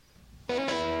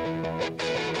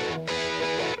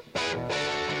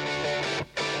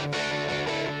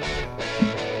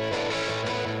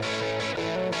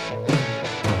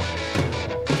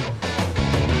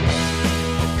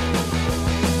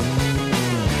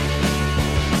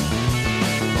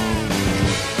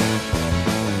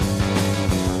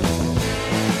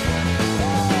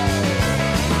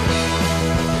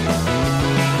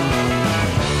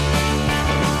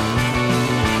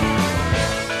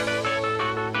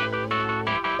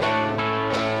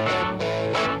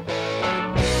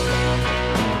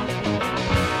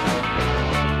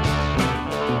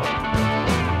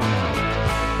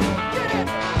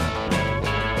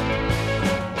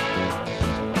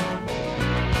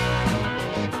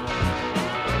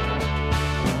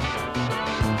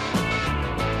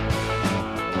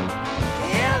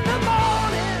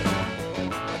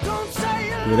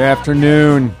Good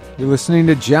afternoon. You're listening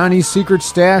to Johnny's Secret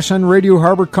Stash on Radio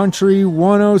Harbor Country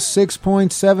 106.7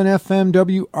 FM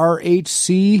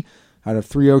WRHC out of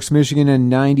Three Oaks, Michigan, and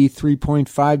 93.5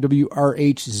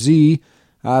 WRHZ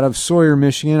out of Sawyer,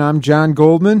 Michigan. I'm John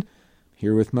Goldman,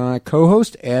 here with my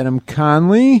co-host Adam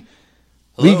Conley,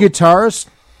 lead guitarist,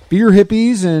 Beer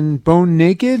Hippies, and Bone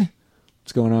Naked.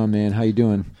 What's going on, man? How you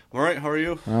doing? All right, how are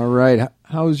you? All right.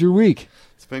 How was your week?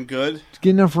 It's been good. Did you get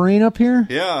enough rain up here?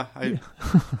 Yeah,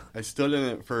 I stood in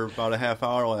it for about a half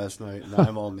hour last night, and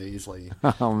I'm all nasally.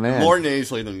 Oh, man. More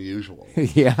nasally than usual.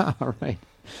 Yeah, all right.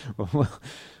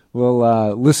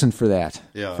 We'll listen for that,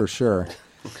 for sure.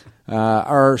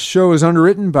 Our show is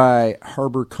underwritten by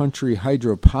Harbor Country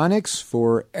Hydroponics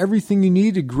for everything you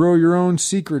need to grow your own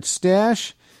secret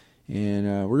stash.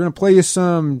 And we're going to play you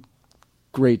some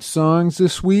great songs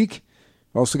this week.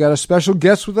 Also got a special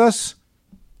guest with us.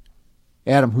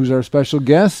 Adam, who's our special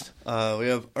guest? We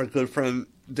have our good friend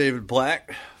David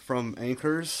Black from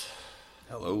Anchors.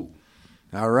 Hello.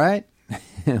 All right.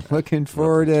 Looking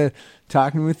forward to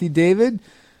talking with you, David.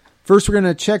 First, we're going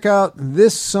to check out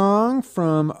this song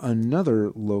from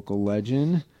another local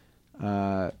legend,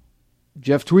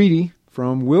 Jeff Tweedy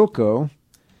from Wilco.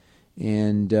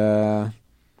 And here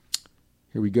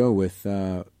we go with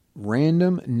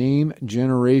Random Name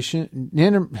Generator.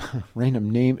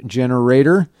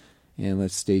 And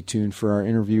let's stay tuned for our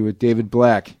interview with David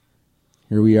Black.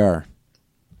 Here we are.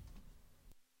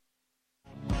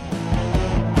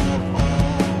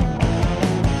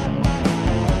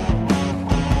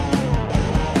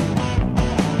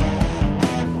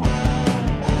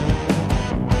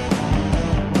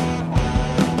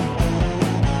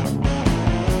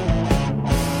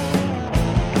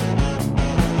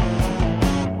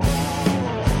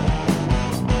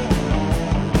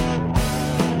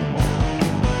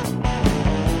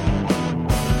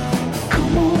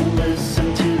 Come on,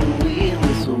 listen to the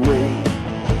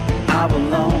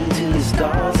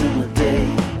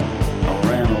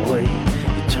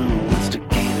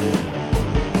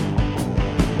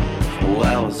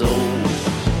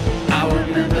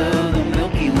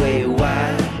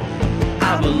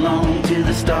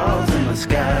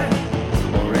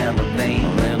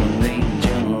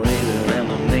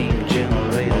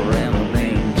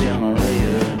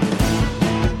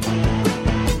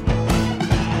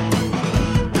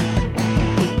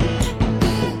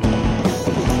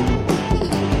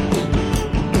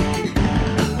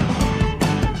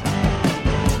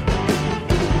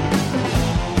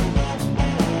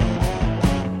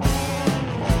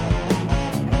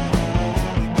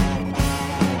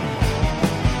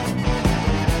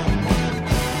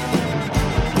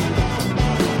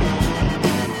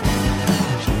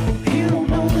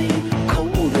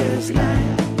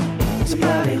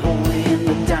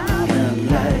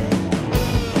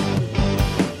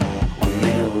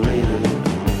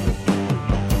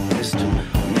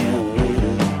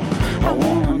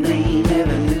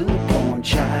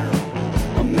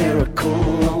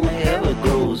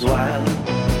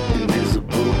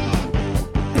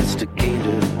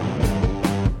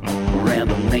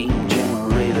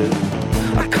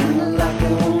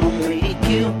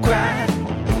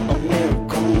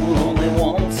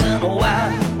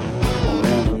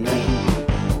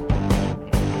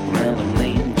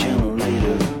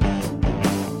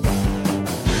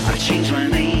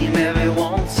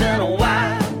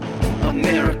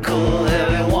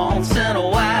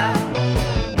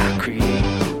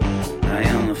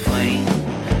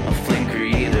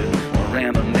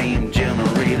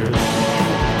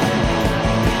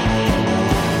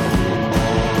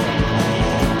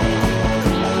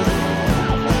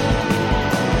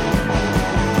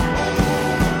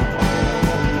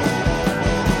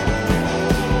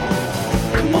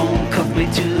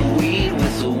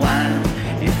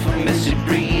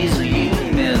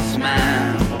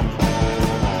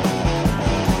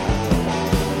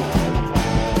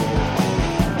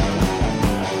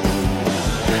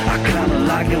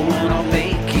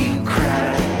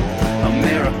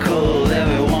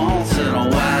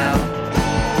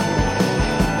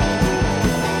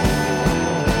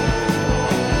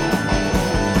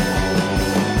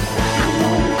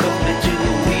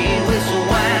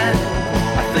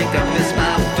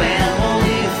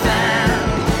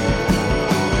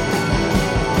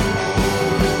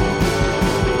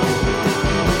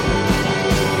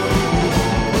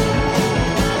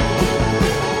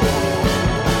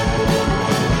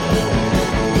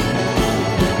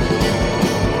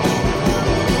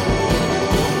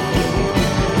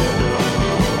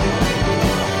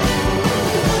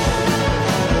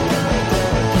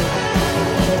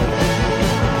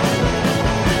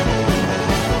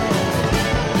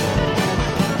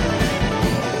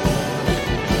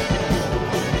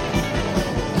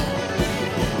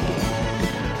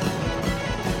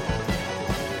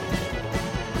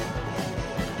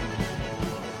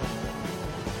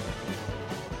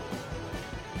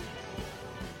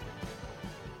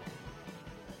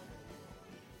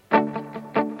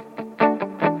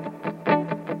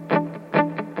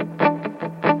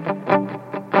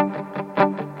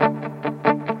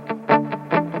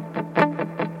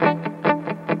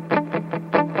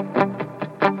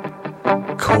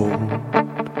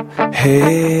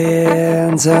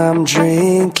And I'm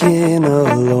drinking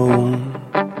alone.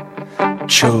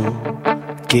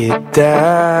 Choke it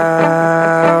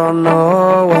down,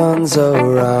 no one's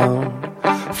around.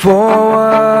 For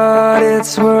what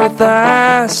it's worth,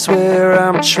 I swear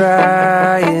I'm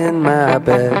trying my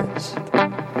best.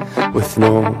 With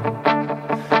no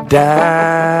dime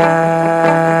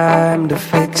to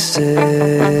fix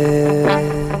it.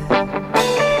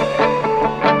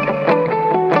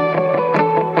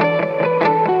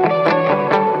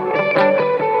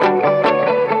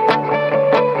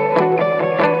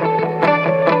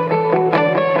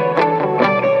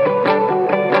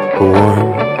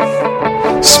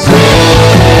 One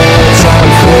splits, I'm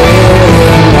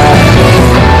feeling my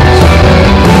hands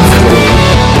float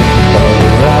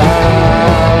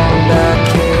around. I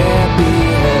can't be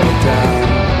held down.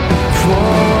 For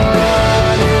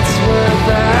what it's worth,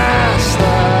 I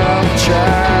stop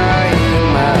trying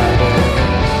my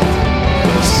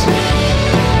best.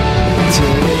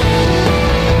 Till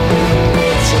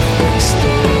it's a fixed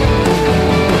day.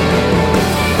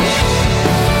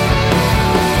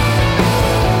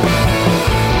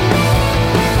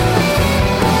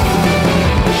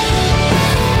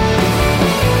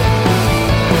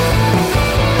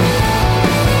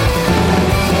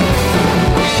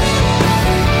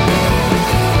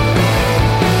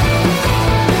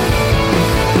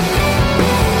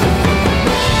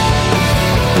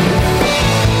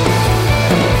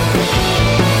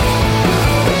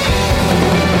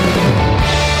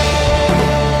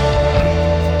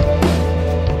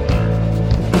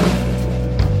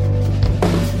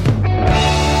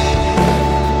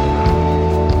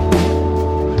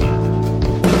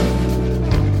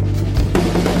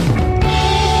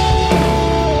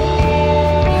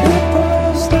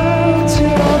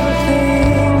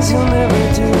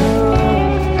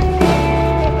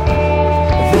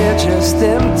 Just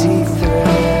empty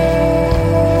threads.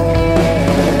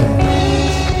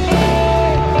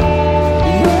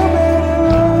 You're better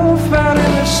off out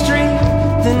in the street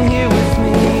than here with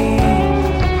me.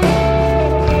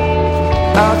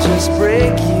 I'll just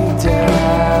break you down.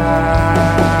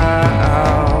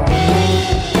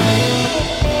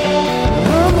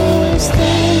 I'm always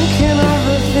thinking of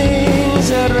the things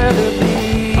I'd rather be.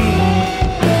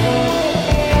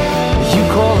 You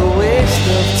call a waste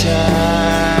of time.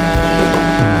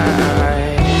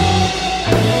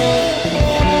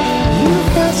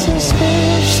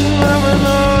 Suspicion of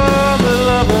another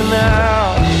lover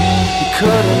now. You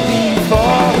couldn't be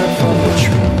farther from the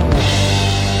truth.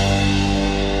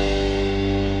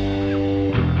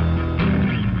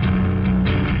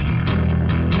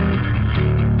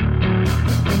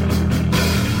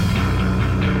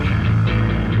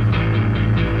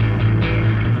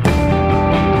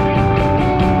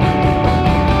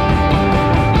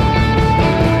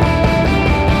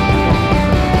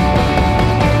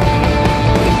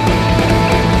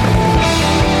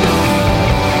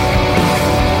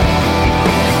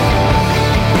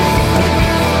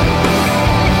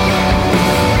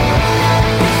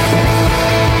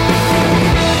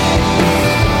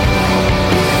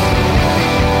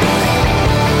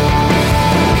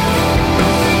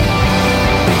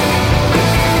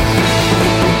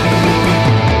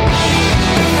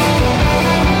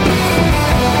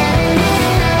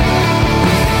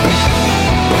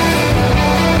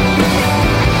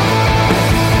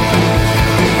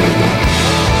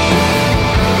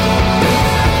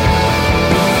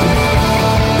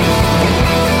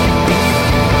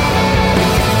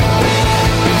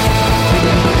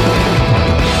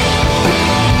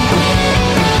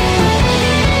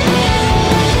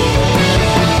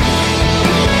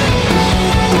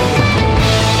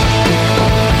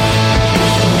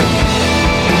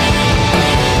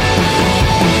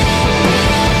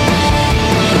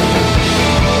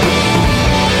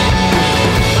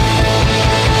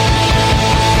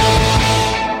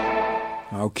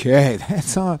 Okay,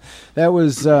 that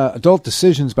was Adult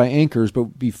Decisions by Anchors,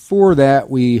 but before that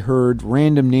we heard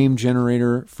Random Name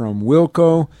Generator from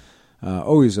Wilco.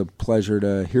 Always a pleasure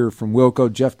to hear from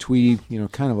Wilco. Jeff Tweedy,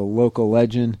 kind of a local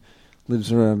legend,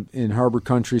 lives in Harbor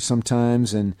Country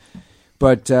sometimes,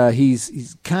 but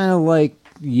he's kind of like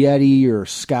Yeti or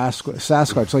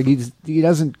Sasquatch. Like he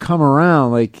doesn't come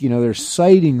around. Like there's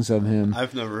sightings of him.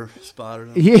 I've never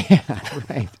spotted him. Yeah,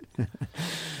 right.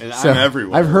 And I'm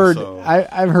everywhere.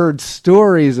 I've heard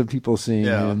stories of people seeing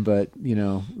him, but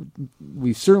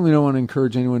we certainly don't want to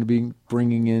encourage anyone to be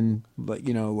bringing in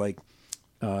like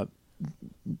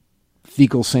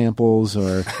fecal samples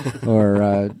or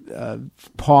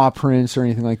paw prints or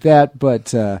anything like that.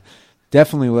 But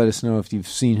definitely let us know if you've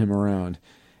seen him around.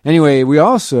 Anyway, we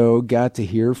also got to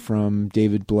hear from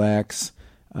David Black's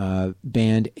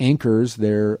band Anchors,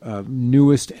 their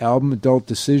newest album, Adult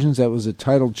Decisions. That was a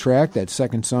titled track, that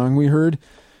second song we heard.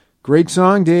 Great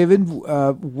song, David.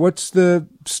 What's the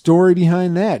story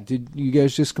behind that? Did you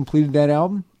guys just completed that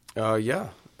album? Yeah.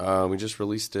 We just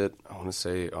released it, I want to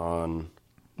say, on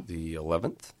the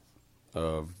 11th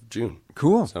of June.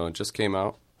 Cool. So it just came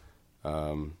out.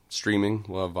 Streaming.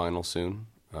 We'll have vinyl soon.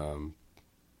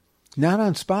 Not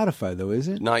on Spotify, though, is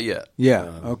it? Not yet. Yeah,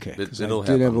 okay. It'll I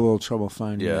did happen. have a little trouble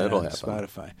finding it it'll on happen.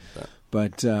 Spotify.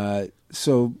 But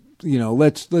so,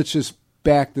 let's just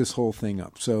back this whole thing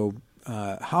up. So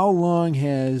how long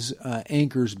has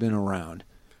Anchors been around?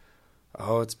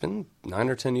 Oh, it's been 9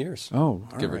 or 10 years. Oh,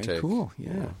 all give right, or take. Cool,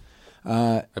 yeah.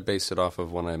 I based it off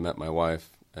of when I met my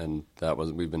wife, and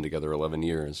we've been together 11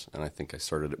 years, and I think I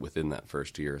started it within that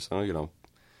first year. So,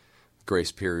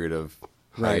 grace period of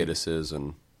hiatuses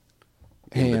and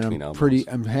in Hey, and between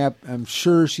I'm albums. I'm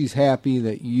sure she's happy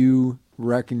that you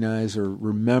recognize or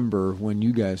remember when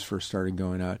you guys first started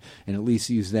going out, and at least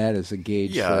use that as a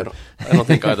gauge. Yeah, for I don't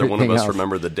think either one of everything us else.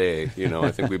 remember the day.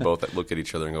 I think we both look at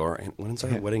each other and go, "All right, when's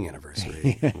our wedding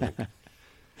anniversary?" I'm like,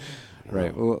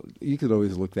 Right. Well, you could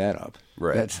always look that up.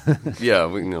 right. That's- Yeah,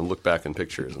 we look back in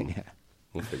pictures and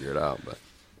we'll figure it out. But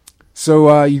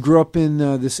So you grew up in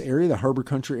this area, the Harbor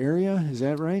Country area, is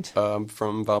that right?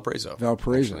 from Valparaiso.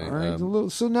 Valparaiso. actually. All right. A little,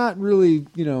 so not really,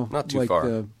 Not too like far.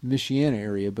 the Michiana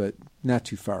area, but not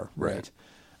too far. Right.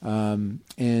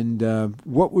 And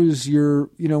what was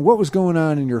what was going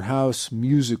on in your house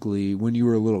musically when you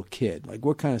were a little kid? Like,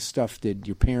 what kind of stuff did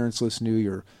your parents listen to?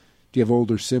 Do you have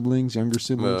older siblings, younger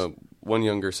siblings? One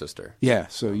younger sister. Yeah.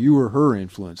 So you were her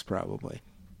influence, probably.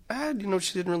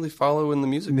 She didn't really follow in the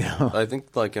music. No. I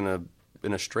think, like in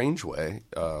a strange way,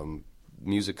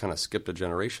 music kind of skipped a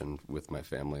generation with my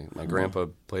family. My grandpa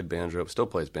played banjo, still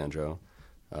plays banjo.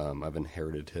 I've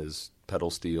inherited his pedal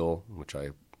steel, which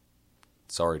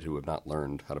sorry to have not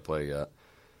learned how to play yet.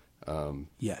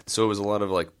 Yet. So it was a lot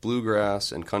of like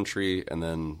bluegrass and country, and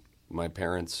then my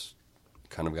parents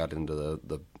kind of got into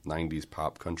the 90s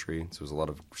pop country. So it was a lot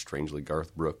of, strangely,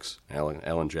 Garth Brooks,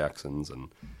 Alan Jackson's, and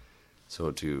so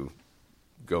to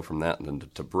go from that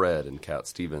and to Bread and Cat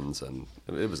Stevens, and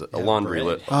it was a laundry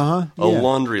list. Uh-huh, A yeah.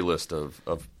 laundry list of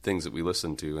things that we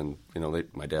listened to, and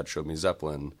my dad showed me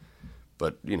Zeppelin.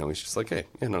 But, he's just like, hey,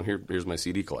 here's my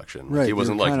CD collection. Right, He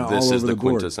wasn't they're like, kinda this all is over the the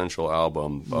board. quintessential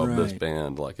album of this Right.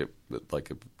 band. Like it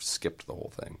skipped the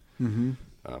whole thing.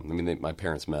 Mm-hmm. My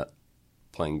parents met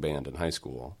playing band in high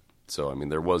school. So,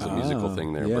 there was a musical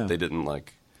thing there, yeah. but they didn't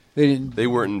They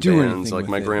weren't in do bands. anything Like with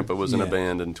my it. grandpa was in a Yeah.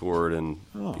 band and toured and,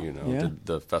 yeah. did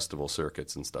the festival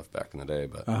circuits and stuff back in the day.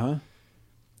 But,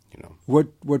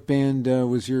 What band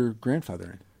was your grandfather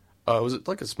in? it was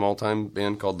like a small time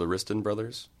band called the Riston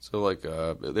Brothers. So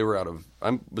they were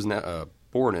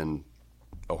born in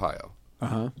Ohio.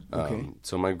 Okay.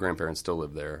 So my grandparents still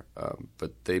live there,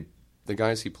 but the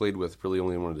guys he played with really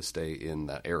only wanted to stay in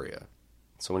that area.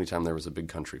 So anytime there was a big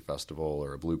country festival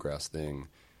or a bluegrass thing,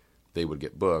 they would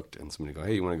get booked, and somebody would go,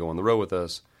 "Hey, you want to go on the road with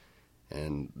us?"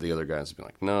 And the other guys would be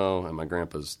like, "No." And my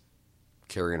grandpa's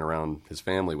carrying around his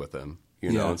family with him,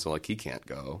 Yeah. and so he can't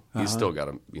go. He's still got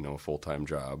a full-time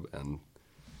job, and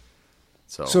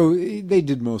so they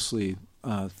did mostly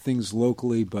things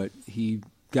locally, but he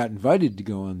got invited to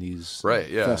go on these Right,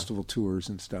 yeah. festival tours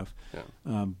and stuff.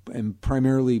 Yeah. And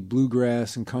primarily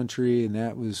bluegrass and country, and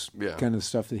that was Yeah. kind of the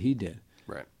stuff that he did.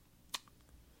 right.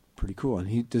 Pretty cool.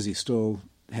 And does he still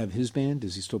have his band?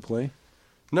 Does he still play?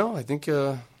 No, I think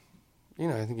I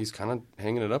think he's kind of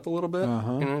hanging it up a little bit.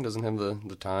 He doesn't have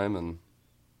the time and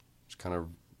just kind of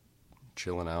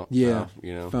chilling out. Yeah.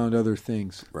 now, Found other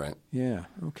things. right. Yeah.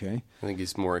 Okay. I think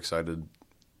he's more excited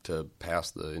to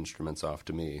pass the instruments off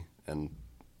to me, and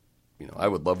I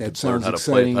would love That to learn sounds how to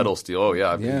exciting. play pedal steel. Oh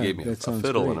yeah, Yeah, he gave me a that sounds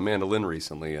fiddle great. and a mandolin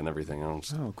recently and everything.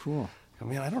 Oh, cool.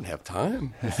 I don't have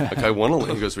time. I want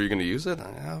to. He goes, "Are you going to use it?"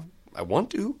 I want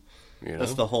to.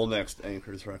 That's the whole next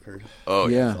Anchors record. Oh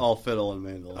Yeah. It's all fiddle and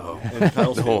mandolin. And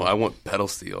pedal No, steel. I want pedal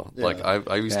steel. Yeah. Like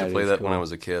I used That to play is that when cool. I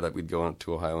was a kid. We'd go out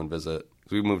to Ohio and visit.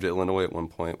 We moved to Illinois at one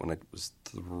point when I was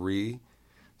 3.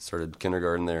 Started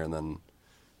kindergarten there, and then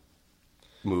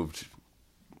moved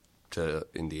to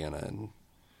Indiana in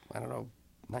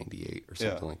 98 or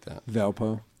something Yeah. like that.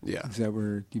 Valpo. Yeah. Is that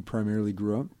where you primarily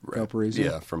grew up? Right. Valparaiso?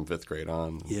 Yeah, from 5th grade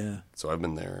on. Yeah. So I've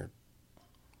been there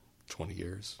 20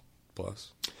 years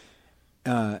plus.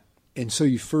 And so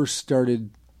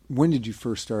when did you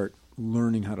first start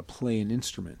learning how to play an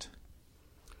instrument?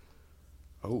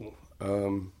 Oh,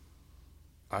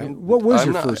 What was I'm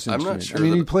your not- first I'm instrument? not sure. I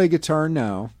mean, that- you play guitar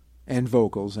now. And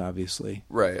vocals, obviously.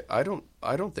 Right. I don't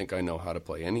think I know how to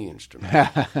play any instrument,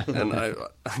 and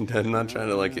I'm not trying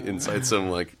to like incite some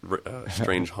like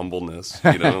strange humbleness.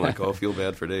 Like, oh, feel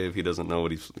bad for Dave. He doesn't know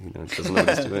what he's doesn't know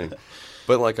what he's doing.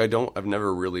 But like I've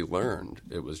never really learned.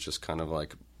 It was just kind of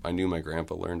like I knew my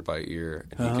grandpa learned by ear,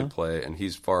 and he could play, and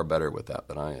he's far better with that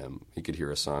than I am. He could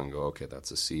hear a song and go, okay,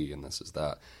 that's a C, and this is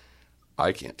that.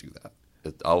 I can't do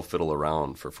that. I'll fiddle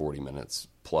around for 40 minutes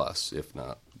plus, if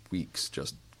not weeks,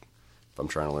 just. If I'm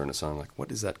trying to learn a song, like,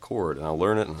 what is that chord? And I'll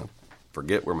learn it, and I'll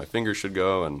forget where my fingers should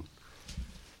go. And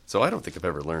so I don't think I've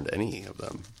ever learned any of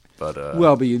them. But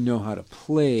but you know how to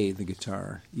play the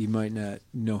guitar. You might not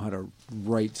know how to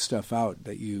write stuff out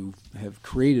that you have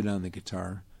created on the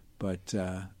guitar. But,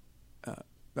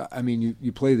 I mean,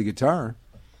 you play the guitar.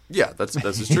 Yeah, that's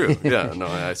true. Yeah, no,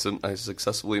 I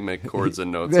successfully make chords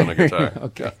and notes on a guitar.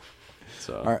 Okay. Yeah.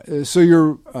 So, all right, so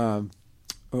you're...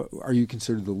 are you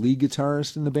considered the lead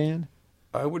guitarist in the band?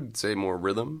 I would say more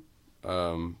rhythm.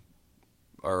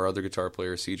 Our other guitar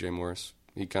player, CJ Morris,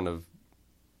 he kind of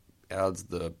adds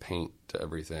the paint to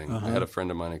everything. I had a friend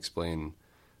of mine explain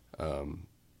an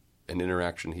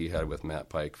interaction he had with Matt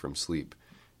Pike from Sleep,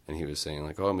 and he was saying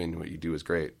like, "Oh, I mean, what you do is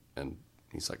great," and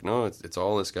he's like, "No, it's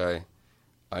all this guy.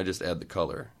 I just add the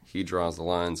color. He draws the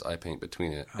lines. I paint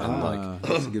between it." And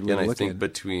that's a good way and to I look think at it.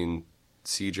 between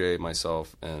CJ,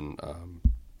 myself, and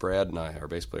Brad and I, our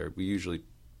bass player, we usually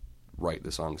write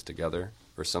the songs together,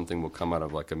 or something will come out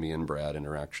of like a me and Brad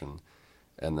interaction,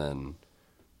 and then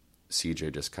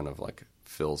CJ just kind of like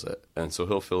fills it, and so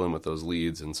he'll fill in with those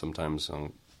leads, and sometimes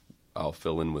I'll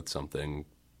fill in with something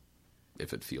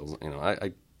if it feels.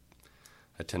 I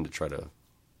tend to try to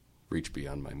reach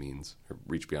beyond my means, or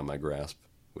reach beyond my grasp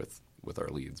with our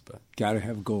leads, but Got to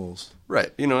have goals.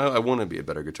 right. I want to be a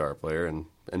better guitar player,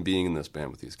 and being in this band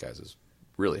with these guys has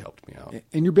really helped me out.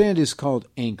 And your band is called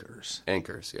Anchors.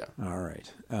 Anchors, yeah. All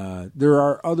right. There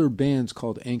are other bands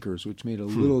called Anchors, which made it a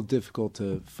little difficult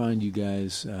to find you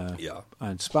guys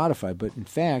on Spotify. But in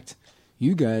fact,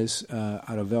 you guys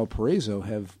out of Valparaiso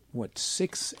have,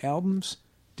 6 albums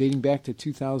dating back to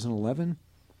 2011?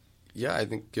 Yeah, I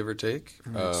think give or take.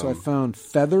 So I found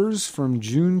Feathers from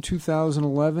June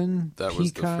 2011. That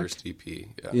was the first EP. Yeah.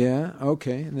 Yeah,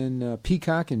 okay. And then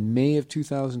Peacock in May of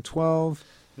 2012.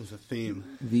 There's a theme.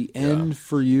 The End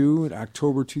for You in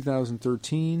October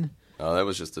 2013. Oh, that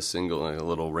was just a single, a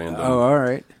little random. Oh, all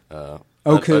right.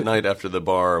 Okay. That night after the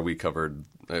bar, we covered.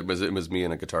 It was me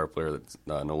and a guitar player that's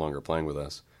no longer playing with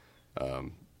us.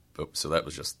 So that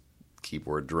was just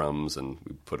keyboard, drums, and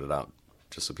we put it out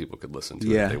just so people could listen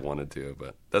to it if they wanted to.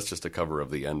 But that's just a cover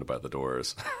of The End by The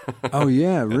Doors. Oh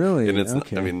yeah, really? And it's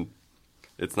okay. I mean,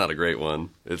 it's not a great one.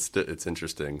 It's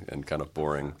interesting and kind of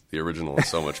boring. The original is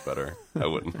so much better. I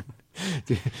wouldn't.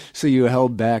 So you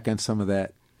held back on some of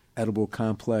that Edible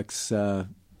Complex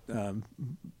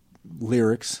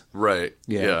lyrics, right?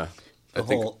 Yeah. The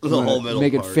whole middle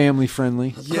make part. it family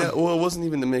friendly. Yeah, well, it wasn't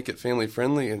even to make it family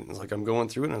friendly, and it's like I'm going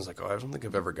through it, and I was like, oh, I don't think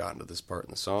I've ever gotten to this part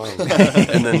in the song.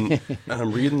 And then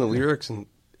I'm reading the lyrics, and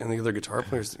the other guitar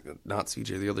player's not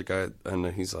CJ, the other guy, and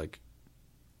he's like,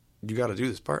 you got to do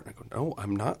this part. And I go, no,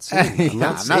 I'm not saying. I'm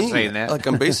not saying that. Like,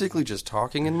 I'm basically just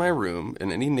talking in my room,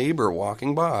 and any neighbor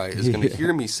walking by is going to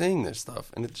hear me saying this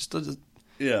stuff, and it just doesn't.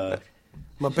 Yeah.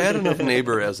 I'm a bad enough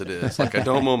neighbor as it is. Like, I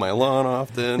don't mow my lawn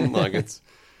often. Like, it's.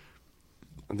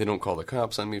 And they don't call the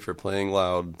cops on me for playing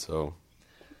loud, so.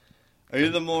 Are you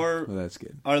the more? Well, that's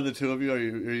good. Out of the two of you, are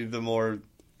you the more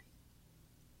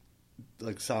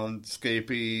like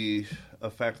soundscapey,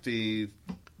 effecty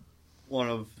one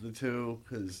of the two?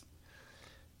 Because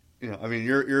I mean,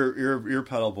 your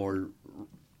pedal board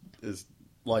is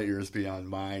light years beyond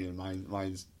mine, and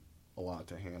mine's a lot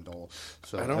to handle.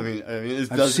 So I mean,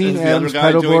 I've seen Adam's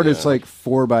pedal board. It's like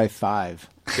 4x5.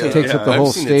 It takes up the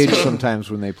whole stage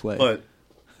sometimes when they play. But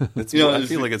it's I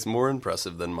feel like it's more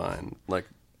impressive than mine. Like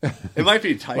it might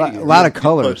be tiny. A lot of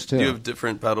colors too. You have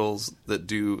different pedals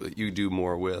that you do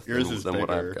more with than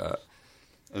what I've got,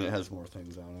 and it has more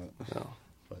things on it. No.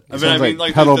 But, I mean,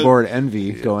 like pedal board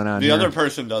envy going on. The other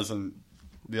person doesn't.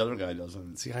 The other guy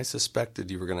doesn't. See, I suspected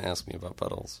you were going to ask me about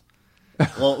pedals.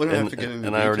 Well, we don't have to get into and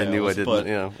details, I already knew I didn't. But,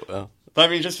 yeah. But I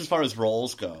mean, just as far as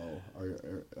roles go,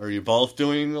 are you both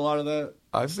doing a lot of that?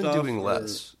 I've been doing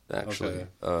less actually.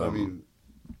 Okay. I mean,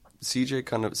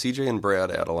 CJ and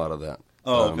Brad add a lot of that.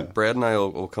 Oh, okay. Brad and I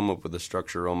will come up with a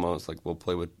structure almost like we'll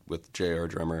play with Jay, our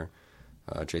drummer,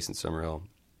 Jason Summerhill,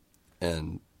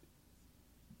 and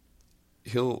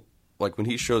he'll like when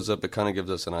he shows up, it kind of gives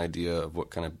us an idea of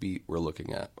what kind of beat we're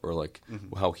looking at, or like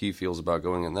how he feels about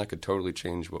going, and that could totally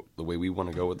change the way we want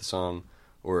to go with the song,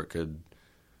 or it could,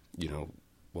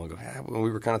 we'll go, well,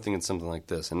 we were kind of thinking something like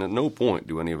this. And at no point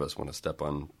do any of us want to step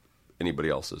on anybody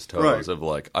else's toes Right. of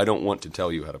like, I don't want to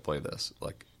tell you how to play this.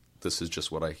 Like, this is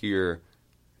just what I hear.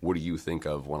 What do you think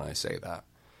of when I say that?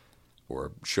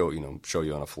 Or show you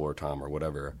on a floor tom or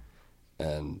whatever.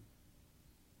 And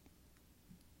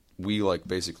we like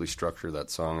basically structure that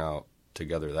song out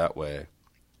together that way.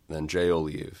 Then Jay will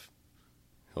leave.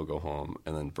 He'll go home,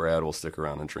 and then Brad will stick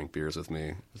around and drink beers with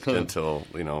me until,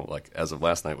 like as of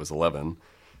last night was 11,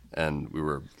 and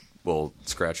we'll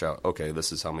scratch out, okay,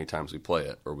 this is how many times we play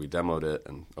it, or we demoed it,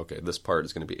 and okay, this part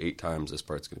is going to be 8 times, this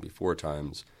part's going to be 4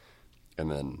 times,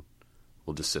 and then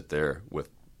we'll just sit there with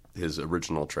his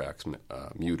original tracks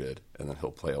muted, and then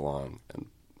he'll play along, and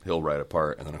he'll write a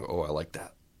part, and then I'll go, oh, I like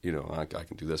that. I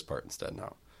can do this part instead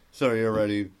now. So you're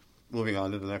already moving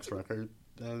on to the next record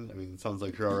then? I mean, it sounds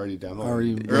like you're already demoing. Are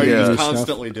you or are you ready just to do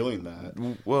constantly doing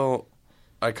that? Well,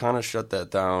 I kind of shut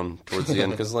that down towards the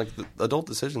end because, like, the Adult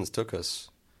Decisions took us.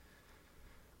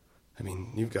 I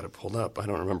mean, you've got it pulled up. I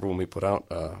don't remember when we put out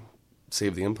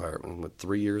Save the Empire. What,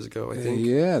 3 years ago, I think?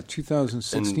 Yeah,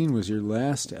 2016 was your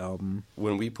last album.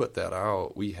 When we put that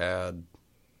out, we had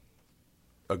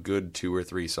a good 2 or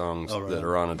 3 songs that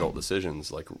are on Adult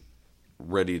Decisions, like,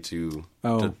 ready to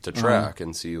track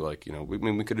and see, like,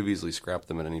 we could have easily scrapped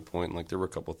them at any point. And, like, there were a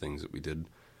couple things that we did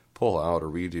pull out or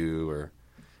redo or,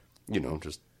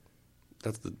 just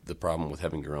that's the problem with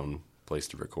having your own place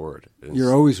to record.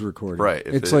 You're always recording. Right.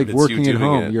 It's like working at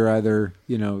home. You're either,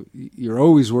 you're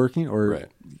always working or, right.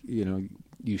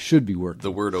 You should be working.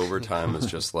 The word overtime is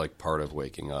just like part of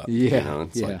waking up. Yeah.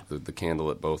 It's like the candle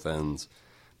at both ends,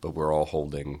 but we're all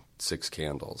holding 6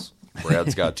 candles.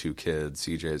 Brad's got 2 kids.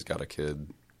 CJ's got a kid.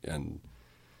 And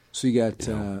so you got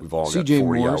we've all CJ got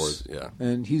 40 Morse, hours. Yeah.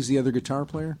 And he's the other guitar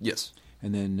player? Yes.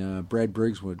 And then Brad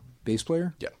Briggs, bass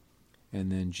player? Yeah. And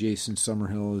then Jason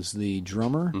Summerhill is the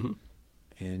drummer. Mm-hmm.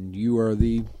 And you are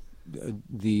the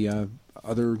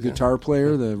other guitar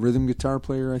player, the rhythm guitar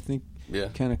player, I think. Yeah.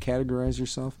 Kind of categorize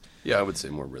yourself. Yeah, I would say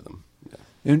more rhythm. Yeah.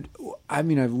 And I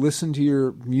mean, I've listened to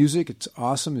your music. It's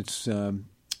awesome. It's the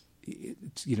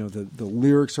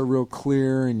lyrics are real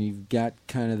clear, and you've got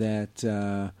kind of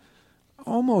that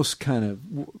almost kind of.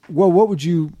 Well, what would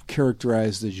you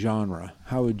characterize the genre?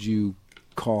 How would you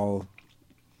call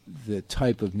the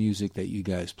type of music that you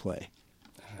guys play?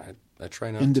 I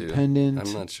try not Independent. to.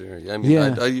 I'm not sure. I mean,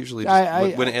 yeah. I usually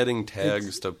just, when adding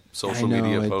tags to social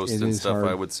media posts and stuff, hard.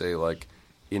 I would say like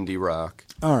indie rock.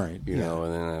 All right, you know,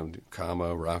 and then I would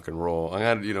comma rock and roll.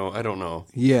 I don't know.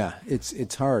 Yeah,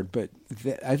 it's hard, but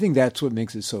I think that's what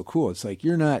makes it so cool. It's like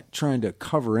you're not trying to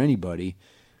cover anybody.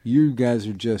 You guys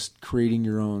are just creating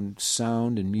your own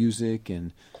sound and music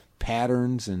and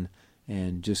patterns and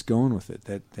just going with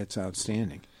it. That's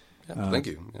outstanding. Yeah, thank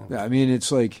you. Yeah. I mean,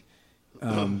 it's like.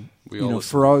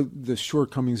 For all the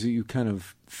shortcomings that you kind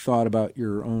of thought about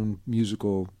your own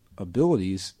musical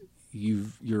abilities,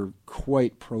 you're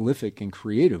quite prolific and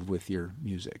creative with your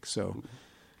music. So,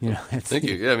 that's thank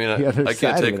you. Yeah, I mean, I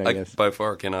can't take. I by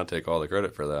far cannot take all the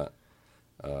credit for that.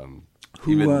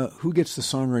 Who gets the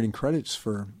songwriting credits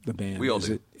for the band? We all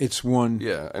do. It's one.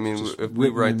 Yeah, I mean, if we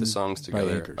write the songs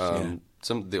together, Anchors,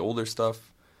 some of the older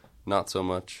stuff, not so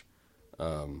much.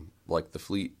 Like the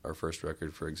Fleet, our first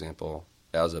record, for example,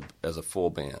 as a full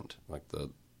band, like the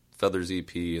Feathers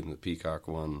EP and the Peacock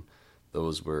one,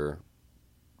 those were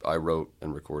I wrote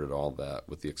and recorded all that,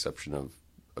 with the exception of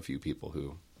a few people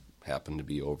who happened to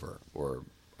be over, or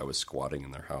I was squatting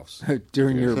in their house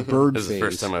during your bird phase. This is the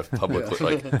first time I've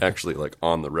publicly, actually,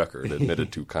 on the record,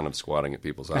 admitted to kind of squatting at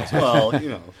people's houses. Well,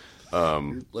 you're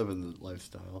living the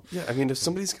lifestyle. Yeah, I mean, if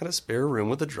somebody's got a spare room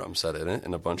with a drum set in it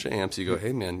and a bunch of amps, you go,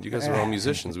 hey, man, you guys are all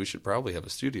musicians. We should probably have a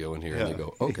studio in here. Yeah. And they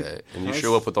go, okay. And you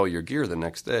show up with all your gear the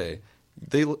next day.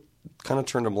 They kind of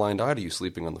turned a blind eye to you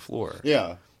sleeping on the floor.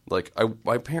 Yeah. Like, I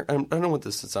don't want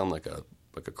this to sound like a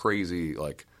crazy,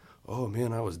 like, oh,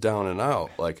 man, I was down and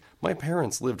out. Like, my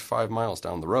parents lived 5 miles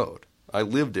down the road. I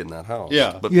lived in that house.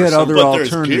 Yeah. But you had other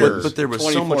alternatives. But there was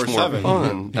so much more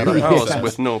fun at a house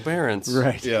with no parents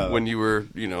when you were,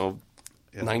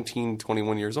 19,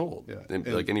 21 years old. Yeah. And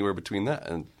like anywhere between that.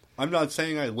 And I'm not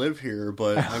saying I live here,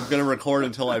 but I'm going to record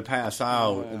until I pass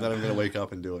out, and then I'm going to wake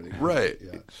up and do it again. Right.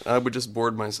 Yeah. I would just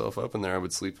board myself up in there. I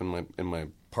would sleep in my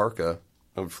parka.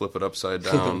 I would flip it upside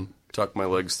down, tuck my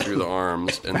legs through the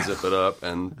arms, and zip it up,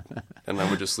 and I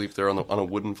would just sleep there on a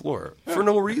wooden floor for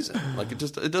no reason. Like,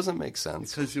 it doesn't make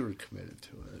sense. Because you were committed to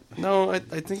it. No, I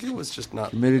think it was just not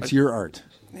committed to your art.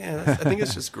 Yeah, I think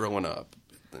it's just growing up.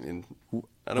 I mean,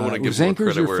 I don't want to give was more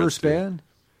Anchors credit your where first band?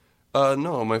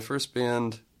 No, my first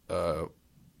band.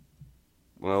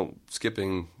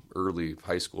 Skipping early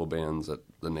high school bands that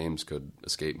the names could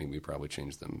escape me. We probably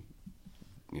changed them,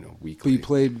 But weekly. you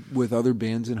played with other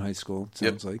bands in high school, it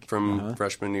sounds like. From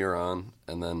freshman year on.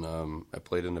 And then I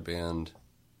played in a band.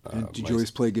 And did you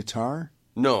always play guitar?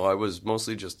 No, I was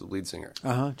mostly just the lead singer.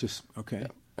 Just, okay. Yeah.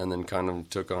 And then kind of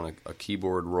took on a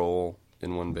keyboard role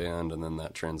in one band, and then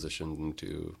that transitioned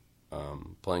into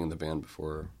playing in the band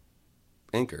before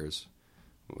Anchors.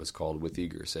 It was called With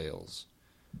Eager Sales.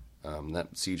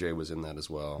 That CJ was in that as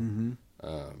well. Mm-hmm.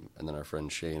 And then our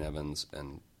friend Shane Evans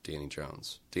and Danny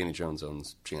Jones. Danny Jones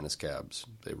owns Janus Cabs.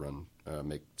 They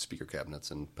make speaker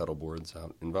cabinets and pedal boards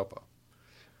out in Valpo.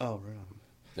 Oh, right on.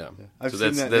 Yeah. I've So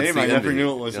seen that name. I never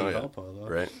knew it was in Valpo, though.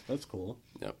 Right. That's cool.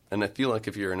 Yeah. And I feel like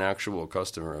if you're an actual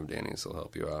customer of Danny's, they'll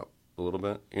help you out a little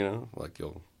bit,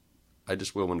 I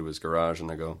just wheel into his garage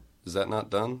and I go, is that not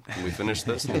done? Can we finish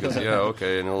this? And he goes, yeah,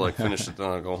 okay. And he'll finish it. And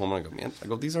I'll go home and I go, man,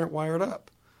 these aren't wired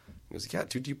up. He goes, yeah,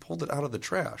 dude, you pulled it out of the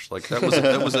trash.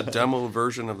 That was a demo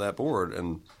version of that board.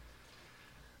 And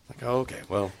okay,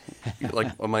 well,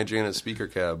 my Janus speaker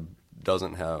cab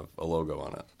doesn't have a logo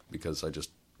on it because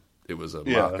it was a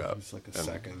mock-up. It's like a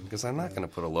second. Because I'm not going to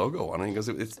put a logo on it. He goes,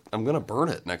 I'm going to burn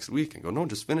it next week. And go, no,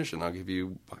 just finish it and I'll give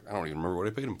you, I don't even remember what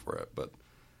I paid him for it. But,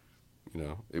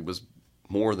 it was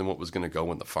more than what was going to go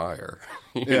in the fire.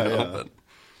 But,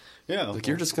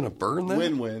 you're just going to burn that?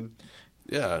 Win-win.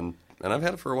 Yeah, and I've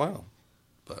had it for a while.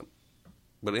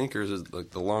 But Anchors is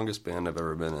the longest band I've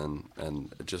ever been in.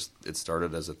 And it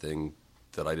started as a thing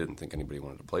that I didn't think anybody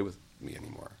wanted to play with me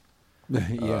anymore.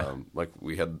 Yeah.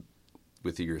 We had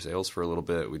With Eager Sales for a little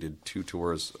bit. We did 2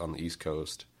 tours on the East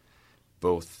Coast.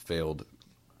 Both failed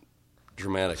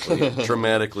dramatically.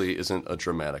 Dramatically isn't a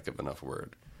dramatic enough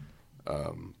word.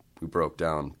 We broke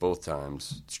down both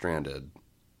times, stranded,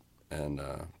 and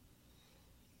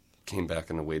came back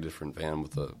in a way different van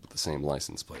with the same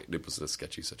license plate. It was a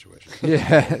sketchy situation.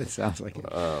 Yeah, it sounds like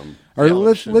it. All right,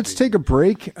 let's take a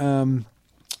break, and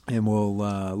we'll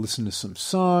listen to some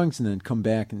songs, and then come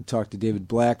back and talk to David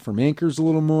Black from Anchors a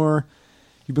little more.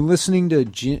 You've been listening to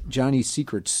Johnny's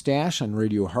Secret Stash on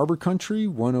Radio Harbor Country,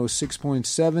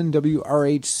 106.7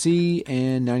 WRHC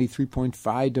and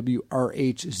 93.5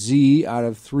 WRHZ out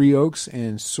of Three Oaks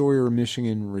and Sawyer,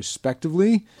 Michigan,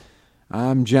 respectively.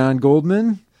 I'm John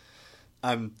Goldman.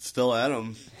 I'm still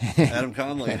Adam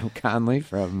Conley. Adam Conley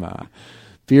from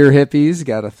Beer Hippies.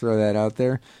 Got to throw that out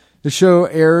there. The show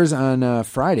airs on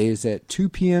Fridays at 2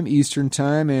 p.m. Eastern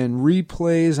Time and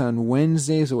replays on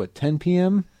Wednesdays at 10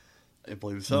 p.m. I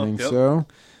believe so. I think so.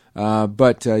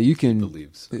 But you can, Believe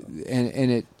so.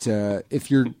 and it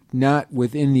if you're not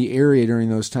within the area during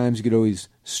those times, you could always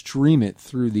stream it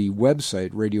through the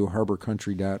website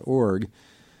radioharborcountry.org.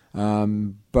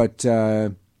 But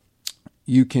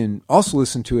you can also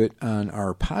listen to it on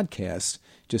our podcast.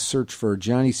 Just search for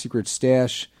Johnny's Secret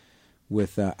Stash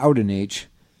without an H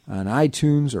on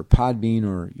iTunes or Podbean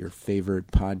or your favorite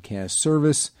podcast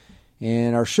service.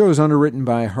 And our show is underwritten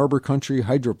by Harbor Country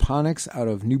Hydroponics out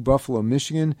of New Buffalo,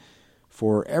 Michigan,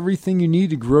 for everything you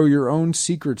need to grow your own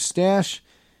secret stash.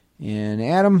 And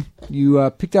Adam, you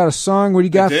picked out a song. What do you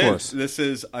got for us? This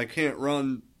is I Can't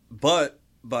Run But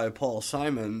by Paul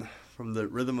Simon from the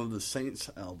Rhythm of the Saints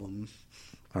album.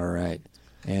 All right.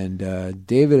 And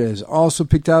David has also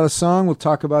picked out a song. We'll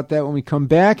talk about that when we come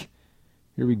back.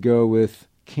 Here we go with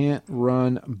Can't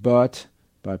Run But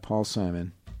by Paul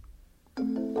Simon.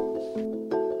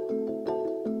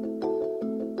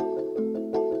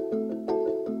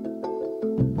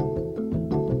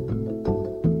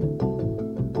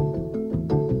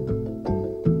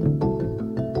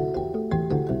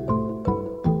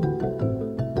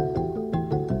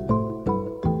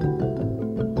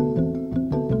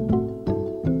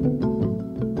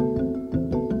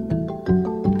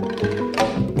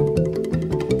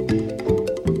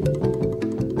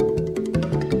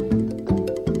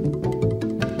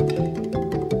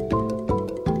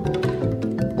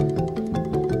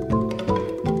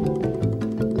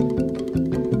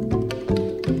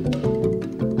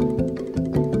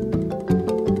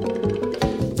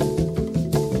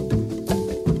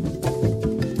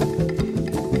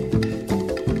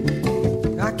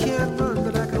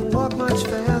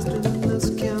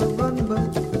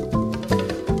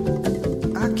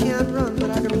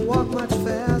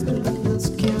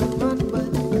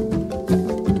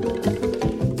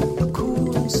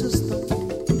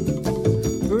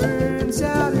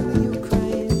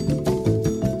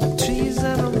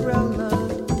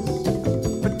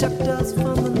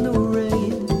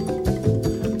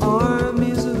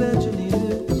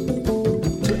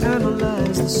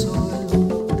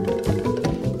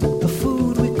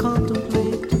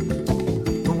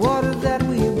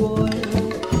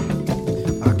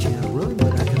 I can't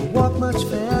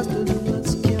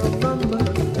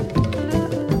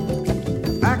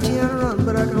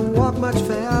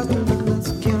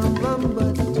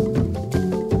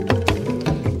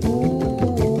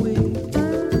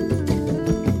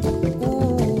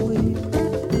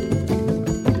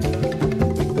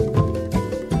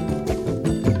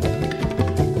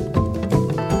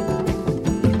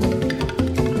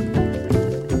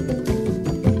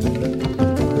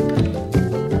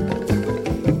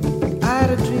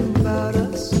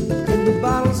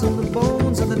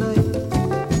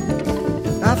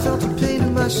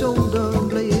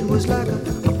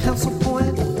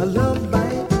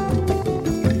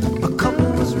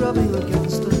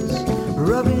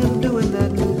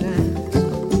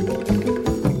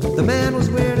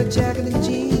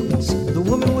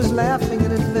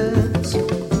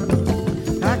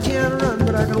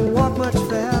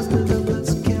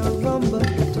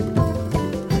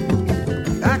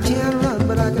can't run,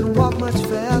 but I can walk much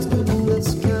faster than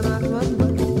this. Cannot run,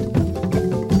 but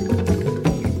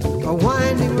a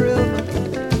winding river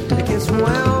that gets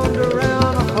wound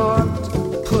around a heart.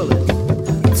 Pull it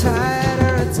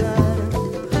tighter and tighter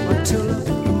until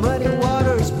the muddy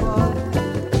waters part.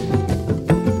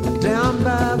 Down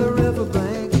by the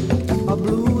riverbank, a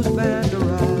blues band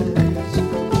arrives.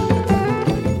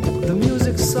 The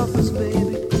music suffers,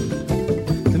 baby.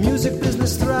 The music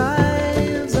business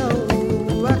thrives.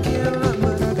 Oh, I can't run,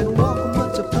 but I can walk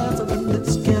much faster than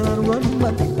this. Cannot run,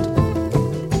 but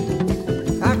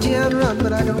I can't run,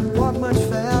 but I can walk much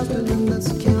faster than this.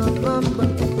 Can't run,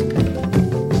 but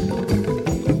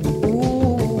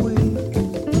ooh-wee,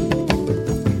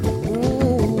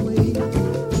 ooh-wee.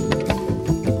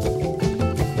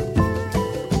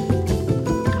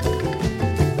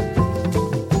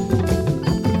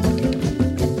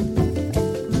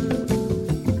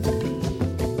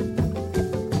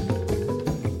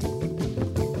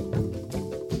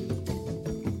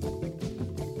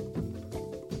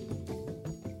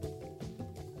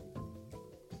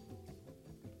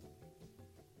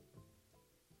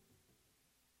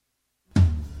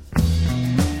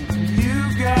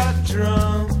 You got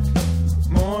drunk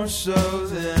more so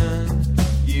than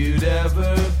you'd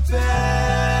ever been.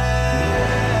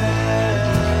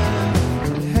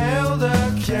 Hailed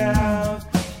a cab,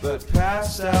 but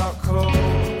passed out cold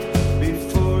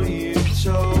before you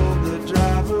told the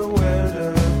driver where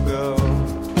to go.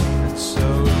 And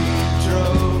so he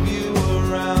drove you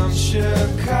around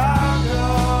Chicago.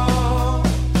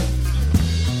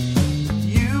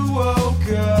 You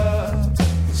woke up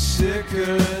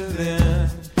sicker than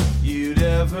you'd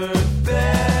ever been.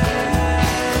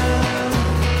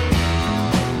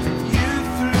 You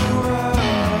threw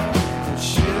up and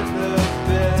shit the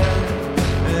bed,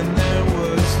 and there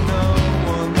was no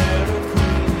one there to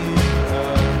clean you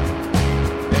up.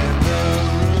 And the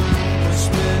room was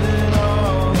spinning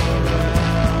all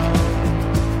around.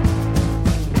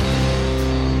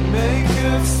 Make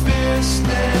a fist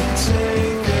and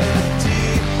take a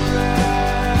deep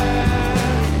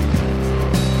breath.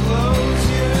 Close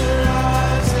your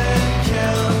eyes and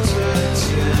count to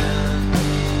 10.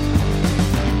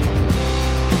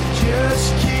 Just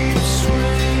keep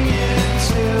swinging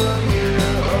till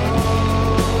you're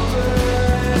over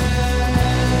it.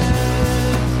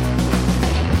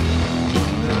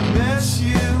 The mess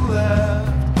you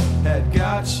left had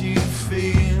got you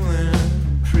feeling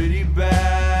pretty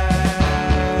bad,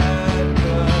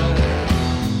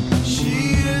 but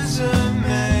she is a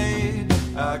maid.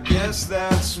 I guess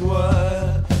that's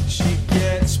what she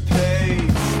gets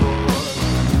paid for.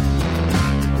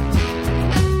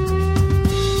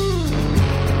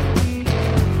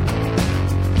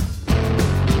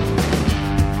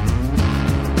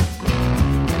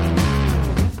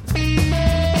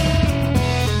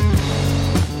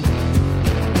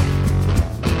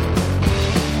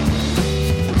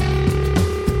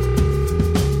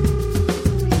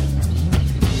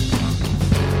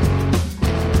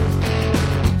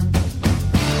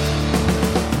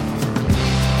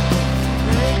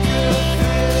 Make a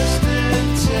fist and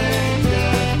take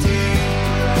a deep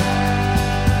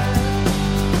breath.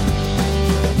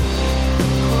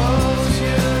 Close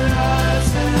your eyes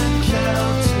and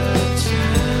count to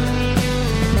 10.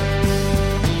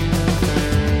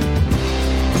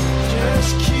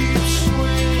 Just keep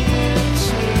swinging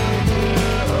till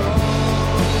you're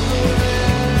over it.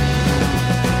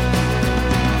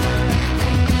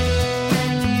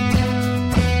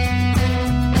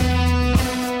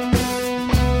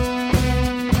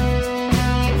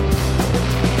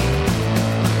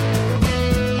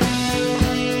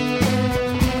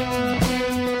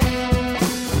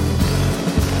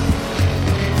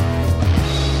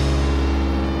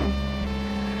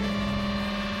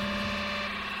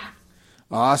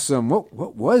 Awesome.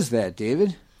 What was that,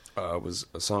 David? It was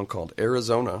a song called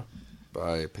Arizona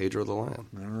by Pedro the Lion.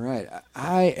 All right.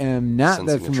 I am not Sensing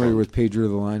that a familiar trend. with Pedro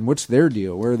the Lion. What's their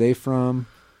deal? Where are they from?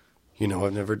 You know,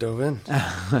 I've never dove in.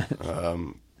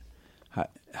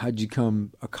 How'd you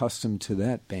come accustomed to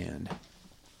that band?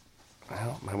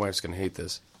 Well, my wife's going to hate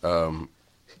this.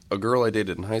 A girl I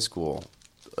dated in high school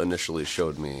initially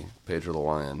showed me Pedro the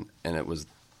Lion, and it was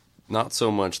not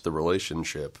so much the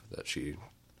relationship that she,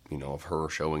 of her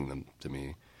showing them to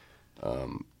me.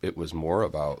 It was more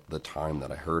about the time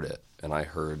that I heard it, and I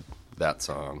heard that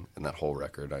song and that whole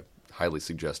record. I highly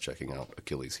suggest checking out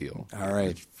Achilles Heel. All right.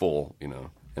 It's full,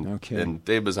 And, Okay. and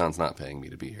Dave Bazan's not paying me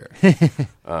to be here.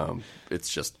 It's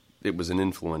just, it was an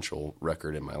influential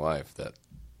record in my life that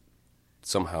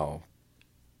somehow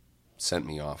sent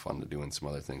me off onto doing some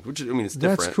other things. Which, I mean, it's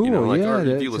That's different. cool, Like yeah,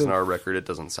 if you that's listen a- to our record, it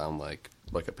doesn't sound like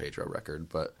like a Pedro record,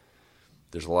 but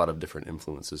there's a lot of different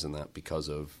influences in that because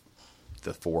of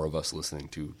the four of us listening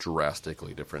to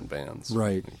drastically different bands.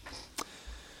 Right.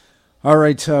 All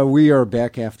right, we are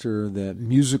back after the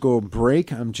musical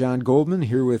break. I'm John Goldman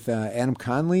here with Adam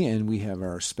Conley, and we have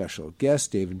our special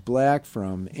guest, David Black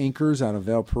from Anchors out of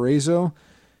Valparaiso.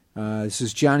 This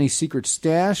is Johnny's Secret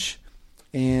Stash,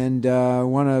 and I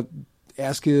want to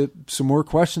ask you some more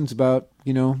questions about,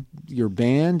 your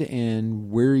band and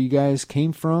where you guys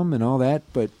came from and all that.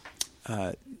 But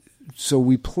so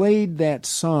we played that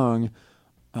song,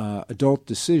 Adult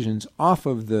Decisions, off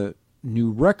of the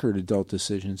new record Adult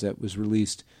Decisions that was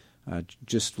released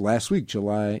just last week, June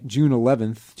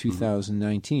 11th,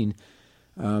 2019.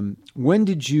 When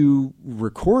did you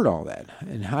record all that,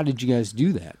 and how did you guys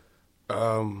do that?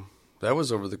 That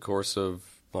was over the course of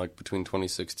between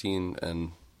 2016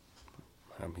 and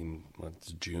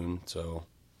it's June, so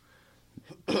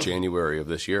January of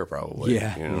this year probably.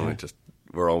 Yeah.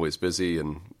 We're always busy,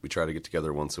 and we try to get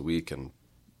together once a week, and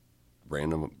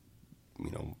random.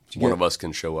 One of us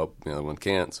can show up, the other one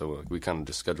can't. So we kind of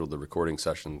just scheduled the recording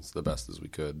sessions the best as we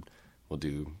could. We'll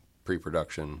do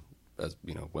pre-production as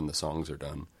when the songs are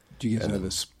done. Do you guys have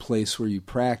this place where you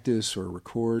practice or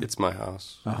record? It's my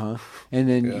house. And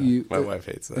then my wife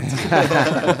hates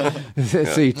that.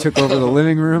 So you took over the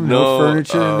living room, no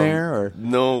furniture in there, or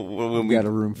no? When we got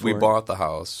a room for we it? bought the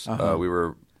house, we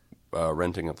were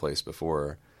renting a place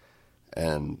before,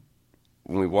 and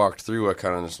when we walked through, I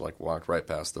kind of just walked right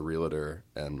past the realtor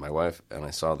and my wife, and I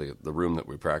saw the room that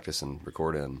we practice and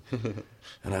record in,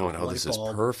 and I went, "Oh, this is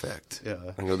perfect."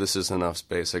 Yeah. I go, "This is enough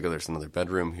space." I go, "There's another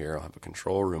bedroom here. I'll have a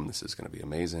control room. This is going to be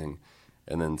amazing."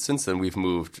 And then since then, we've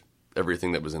moved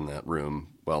everything that was in that room.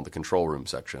 Well, the control room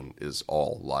section is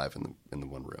all live in the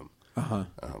one room.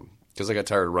 Because I got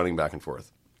tired of running back and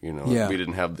forth. We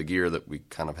didn't have the gear that we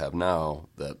kind of have now.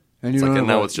 And you don't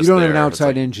have an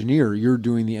outside engineer. You're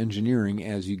doing the engineering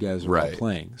as you guys are all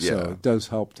playing. So it does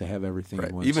help to have everything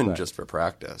in one Even spot. just for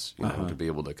practice, to be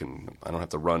able to I don't have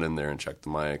to run in there and check the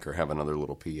mic or have another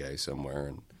little PA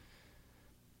somewhere.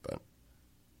 But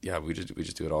we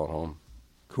just do it all at home.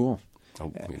 Cool.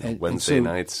 Wednesday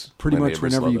nights. Pretty my much neighbors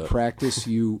whenever love you it. practice,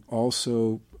 you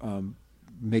also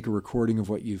make a recording of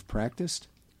what you've practiced?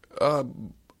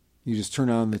 You just turn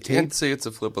on the tape? Can't say it's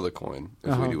a flip of the coin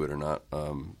if we do it or not.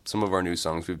 Some of our new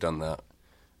songs, we've done that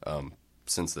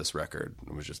since this record.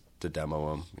 It was just to demo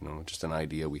them, just an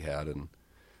idea we had. And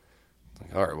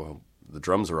all right, well, the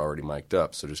drums are already mic'd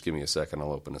up, so just give me a second,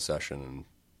 I'll open a session.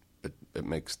 And it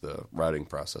makes the writing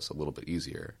process a little bit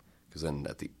easier. Because then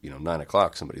at the 9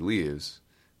 o'clock, somebody leaves,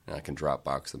 and I can drop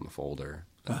box them a folder.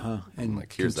 And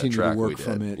here's that continue track to work we did.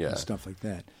 from it and stuff like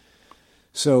that.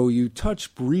 So you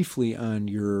touched briefly on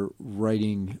your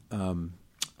writing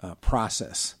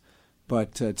process,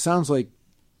 but it sounds like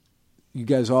you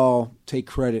guys all take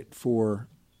credit for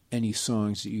any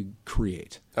songs that you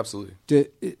create. Absolutely.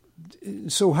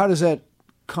 So how does that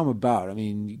come about? I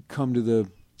mean, you come to the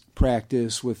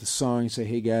practice with a song, you say,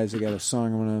 "Hey guys, I got a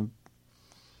song I want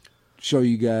to show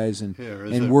you guys,"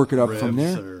 and work it up from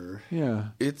there.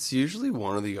 Yeah, it's usually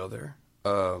one or the other.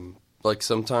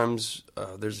 Sometimes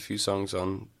there's a few songs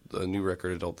on the new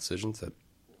record, Adult Decisions, that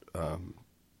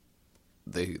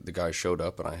the guy showed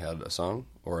up and I had a song,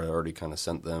 or I already kind of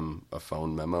sent them a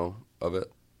phone memo of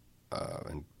it.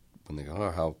 And when they go,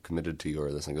 "Oh, how committed to you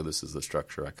are this?" I go, "This is the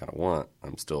structure I kind of want."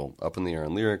 I'm still up in the air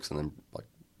on lyrics, and then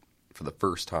for the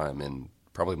first time in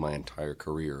probably my entire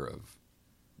career of,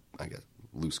 I guess,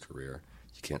 loose career.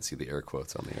 You can't see the air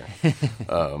quotes on the air.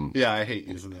 I hate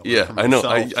using that word. Yeah, for I know.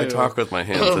 myself, I too. talk with my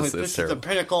hands. It's This is terrible. the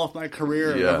pinnacle of my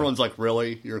career. And Yeah. everyone's like,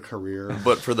 "Really? Your career?"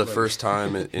 But for the first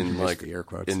time in the air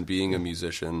quotes. in being a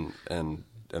musician and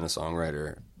a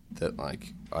songwriter, that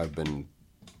I've been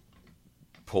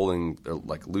pulling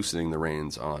loosening the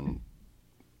reins on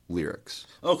lyrics.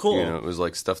 Oh, cool. It was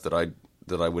stuff that I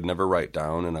would never write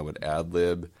down, and I would ad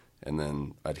lib, and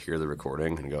then I'd hear the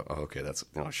recording and go, "Oh, okay, that's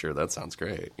sure, that sounds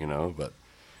great," But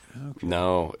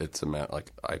now it's a matter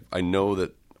I know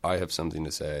that I have something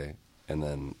to say, and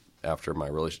then after my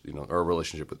our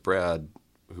relationship with Brad,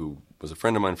 who was a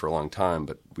friend of mine for a long time,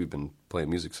 but we've been playing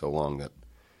music so long that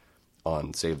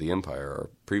on Save the Empire, our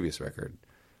previous record,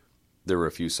 there were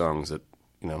a few songs that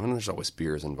and there's always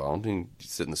beers involved, and you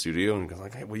sit in the studio and go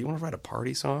 "Hey, well, you want to write a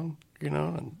party song?"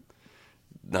 And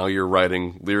now you're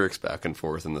writing lyrics back and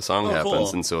forth, and the song happens,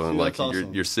 cool. and so See, that's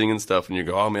awesome. you're singing stuff, and you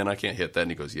go, "Oh man, I can't hit that,"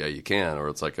 and he goes, "Yeah, you can," or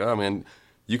it's "Oh man,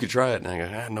 you could try it," and I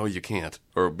go, "No, you can't,"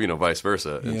 or vice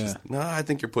versa. And it's just, "No, I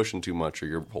think you're pushing too much, or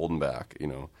you're holding back,"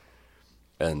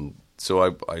 And so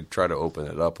I try to open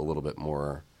it up a little bit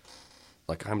more,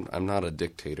 like I'm not a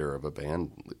dictator of a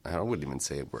band. I wouldn't even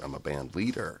say I'm a band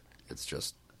leader. It's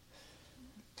just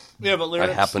Yeah, but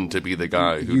lyrics. I happened to be the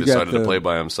guy who You got decided the- to play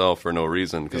by himself for no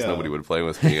reason because Yeah. nobody would play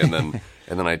with me, and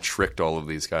then I tricked all of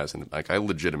these guys, and like I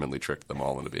legitimately tricked them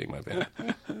all into being my band.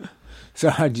 So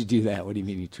how'd you do that? What do you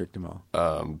mean you tricked them all?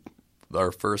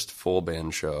 Our first full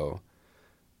band show,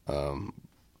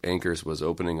 Anchors was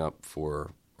opening up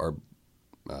for our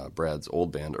Brad's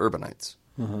old band, Urbanites,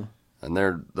 and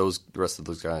the rest of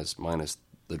those guys, minus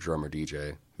the drummer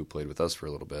DJ who played with us for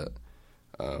a little bit,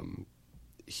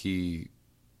 he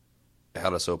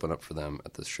had us open up for them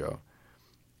at this show,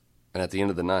 and at the end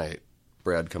of the night,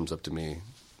 Brad comes up to me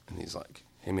and he's like,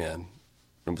 "Hey man,"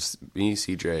 it was me,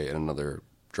 CJ, and another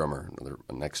drummer,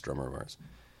 an ex-drummer of ours,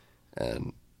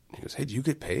 and he goes, "Hey, do you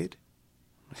get paid?"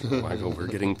 I go, "We're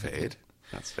getting paid."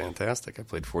 That's fantastic. I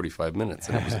played 45 minutes,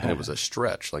 and it was a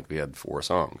stretch. Like, we had 4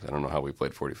 songs. I don't know how we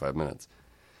played 45 minutes.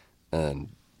 And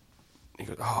he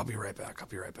goes, "Oh, I'll be right back. I'll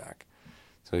be right back."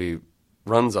 So he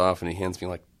runs off, and he hands me,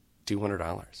 like,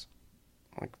 $200.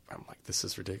 I'm like, this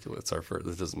is ridiculous.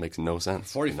 This doesn't make no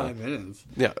sense. 45 minutes.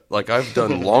 Yeah, like, I've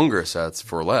done longer sets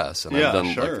for less, and Yeah, I've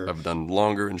done sure. I've done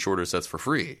longer and shorter sets for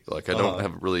free. Like, I don't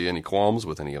have really any qualms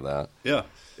with any of that. Yeah.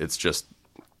 It's just,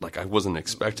 like, I wasn't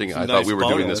expecting it. I Nice thought we were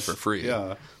doing this bonus. for free.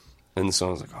 Yeah. And so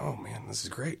I was like, oh, man, this is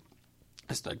great.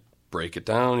 I just break it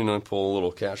down, I pull a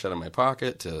little cash out of my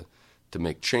pocket to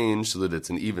make change so that it's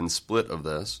an even split of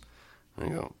this. And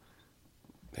I go,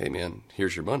 "Hey, man,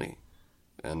 here's your money."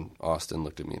 And Austin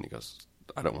looked at me and he goes,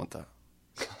 "I don't want that."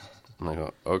 And I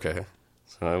go, "Okay."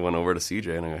 So I went over to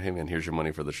CJ and I go, "Hey, man, here's your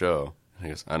money for the show." And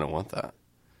he goes, "I don't want that."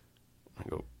 I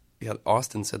go, "Yeah,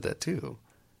 Austin said that too.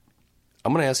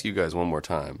 I'm going to ask you guys one more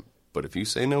time, but if you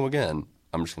say no again,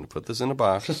 I'm just going to put this in a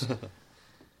box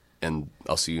and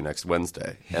I'll see you next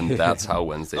Wednesday." And that's how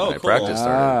Wednesday Oh, night cool. practice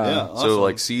started. Yeah, So, awesome.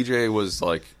 like, CJ was,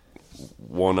 like,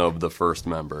 one of the first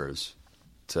members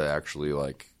to actually,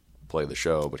 like, play the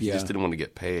show, but he Yeah. just didn't want to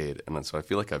get paid. And so I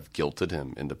feel like I've guilted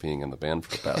him into being in the band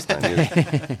for the past 9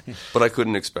 years. But I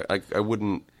couldn't expect, I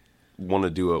wouldn't want to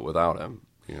do it without him.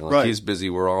 Right. He's busy,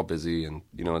 we're all busy, and,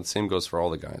 the same goes for all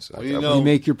the guys. Well, you I- know- You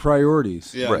make your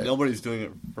priorities. Yeah, Right. nobody's doing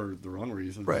it for the wrong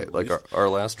reasons. Right, at like least. our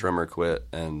last drummer quit,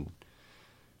 and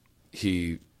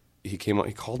he came up.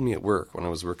 He called me at work when I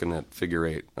was working at Figure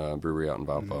Eight Brewery out in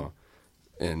Valpo,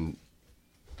 and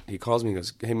he calls me and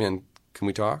goes, "Hey man, can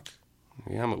we talk?"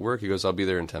 "Yeah, I'm at work." He goes, "I'll be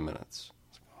there in 10 minutes." I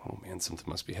was like, "Oh man, something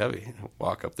must be heavy." I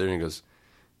walk up there and he goes,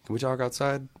 "Can we talk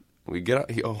outside?" We get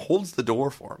out. He holds the door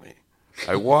for me.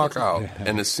 I walk out,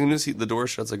 and as soon as the door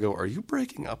shuts, I go, "Are you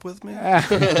breaking up with me?"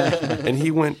 And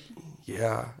he went,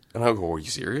 "Yeah." And I go, "Are you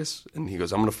serious?" And he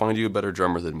goes, "I'm going to find you a better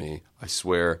drummer than me. I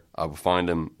swear, I will find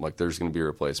him. Like, there's going to be a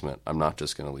replacement. I'm not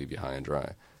just going to leave you high and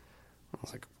dry." I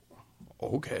was like,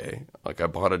 okay. Like, I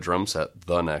bought a drum set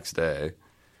the next day.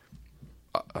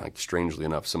 Like, strangely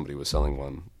enough, somebody was selling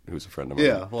one who's a friend of mine.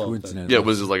 Yeah, well, Coincidentally. Yeah, it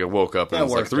was just like I woke up and That it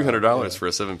was like worked out, $300 yeah. for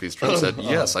a 7-piece drum set.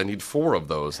 Yes, I need 4 of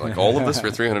those. Like, all of this for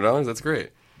 $300? That's great.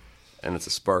 And it's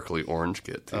a sparkly orange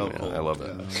kit, too, Oh, man. cool. I love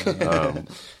it. Yeah.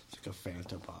 It's like a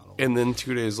Fanta bottle. And then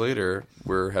 2 days later,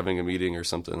 we're having a meeting or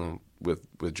something with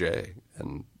Jay,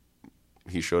 and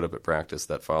he showed up at practice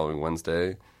that following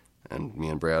Wednesday, and me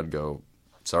and Brad go,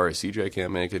 "Sorry, CJ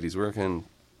can't make it. He's working.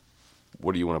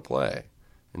 What do you want to play?"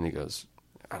 And he goes,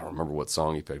 I don't remember what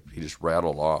song he picked. He just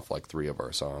rattled off like 3 of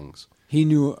our songs. He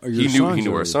knew your He songs knew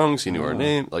our already. songs. He knew our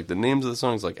name, like the names of the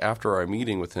songs. Like after our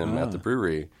meeting with him at the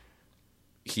brewery,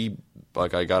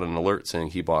 I got an alert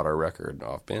saying he bought our record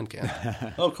off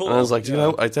Bandcamp. Oh, cool. And I was like, dude,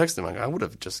 Yeah. I texted him, like, I would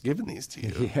have just given these to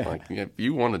you. Yeah. Like, if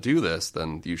you want to do this,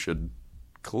 then you should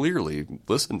clearly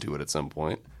listen to it at some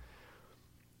point.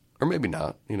 Or maybe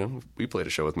not. We played a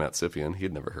show with Matt Sippian.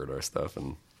 He'd never heard our stuff.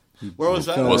 And Where was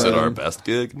that? was it Um, our best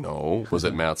gig? No. Was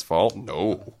it Matt's fault?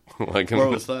 No. Like, Where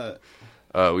was that?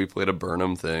 we played a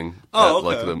Burnham thing Oh, at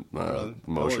like okay. the That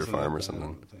Mosher wasn't Farm that or bad,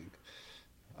 something.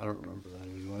 I don't remember that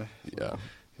anyway. Yeah,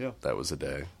 Yeah. that was a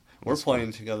day. We're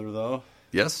playing together, though.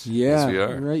 Yes, Yeah, yes we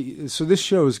are. right. So this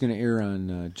show is going to air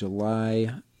on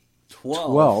July 12.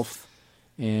 12th,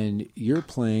 and you're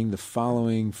playing the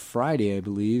following Friday, I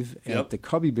believe, at Yep. the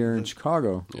Cubby Bear in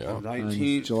Chicago Yeah. on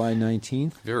 19th. July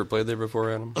 19th. Have you ever played there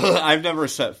before, Adam? I've never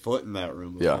set foot in that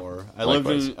room Yeah, before.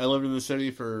 likewise. I lived in the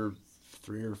city for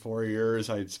 3 or 4 years.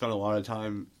 I spent a lot of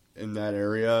time in that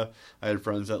area. I had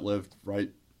friends that lived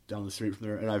right down the street from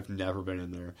there, and I've never been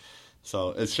in there.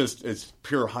 So it's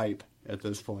pure hype at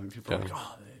this point. People are Yeah. like,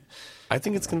 oh, I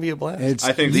think it's going to be a blast.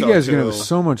 I think you so, guys are going to too. have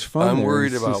so much fun. I'm there.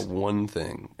 worried It's about just- one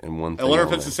thing and one I thing. wonder if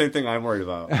only. it's the same thing I'm worried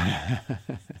about.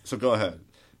 So go ahead.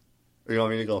 Or you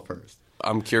want me to go first?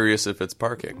 I'm curious if it's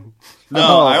parking.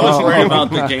 No, I was worried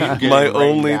about the game getting My rained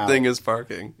only out. thing is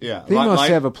parking. Yeah. They my- must my-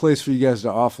 have a place for you guys to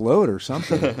offload or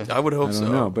something. I would hope I so.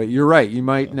 don't know, but you're right. You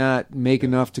might not make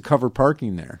enough to cover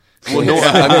parking there. Well, no,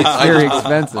 I mean, It's very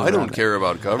expensive. I don't around care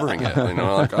about covering it. You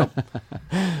know,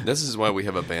 like this is why we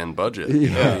have a band budget. You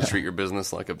know, you treat your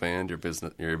business like a band, your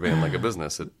band like a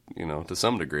business. You know, to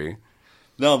some degree,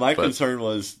 No, my but- concern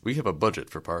was we have a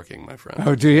budget for parking, my friend.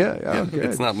 Oh, do you? Oh, Yeah, good.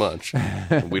 it's not much.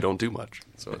 We don't do much,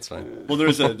 so it's fine. well,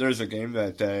 there's a game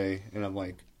that day, and I'm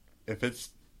like, if it's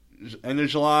end of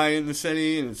July in the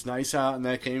city and it's nice out and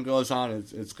that game goes on,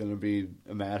 it's going to be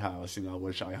a madhouse, you know,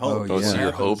 which I hope. Oh, Oh, so yeah.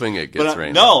 you're hoping it gets But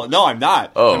rained? no, I'm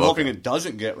not. Oh, I'm okay. hoping it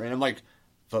doesn't get rain. I'm like,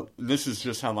 but this is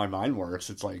just how my mind works.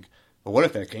 It's like, but what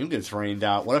if that game gets rained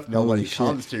out? What if nobody shit.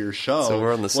 comes to your show? So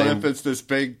we're on the What same- if it's this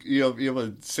big, you have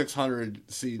a 600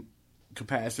 seat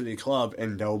capacity club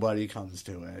and nobody comes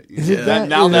to it? Is it that-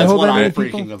 now is it that's hold what that I'm many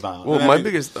freaking people? about. Well, And my I mean,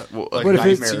 biggest like What if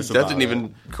it's- nightmares that about didn't it.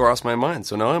 even cross my mind.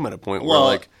 So now I'm at a point where Well-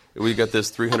 like we got this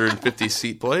 350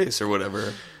 seat place or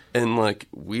whatever, and like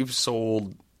we've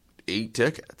sold 8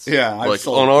 tickets. Yeah, I've like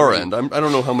sold on our 3. end. I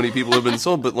don't know how many people have been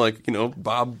sold, but like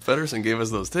Bob Feddersen gave us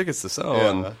those tickets to sell, Yeah.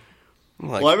 and I'm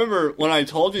like, Well, I remember when I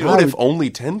told you. what if only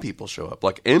 10 people show up?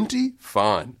 Like empty,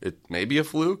 fine. It may be a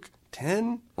fluke.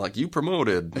 10, like you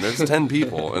promoted. There's 10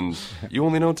 people, and you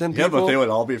only know 10 Yeah, people. but they would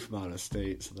all be from out of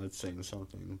state, so that's saying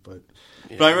something. But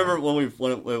I remember when it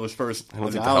was first don't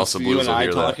think the announced, House of you Blues and will I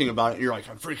hear that. talking about it, you're like,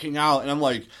 I'm freaking out, and I'm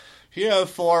like, you have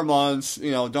 4 months,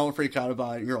 don't freak out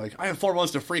about it. And you're like, I have 4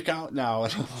 months to freak out now.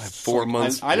 And I have 4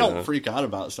 months, I don't yeah. freak out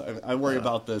about stuff. I worry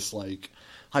about this like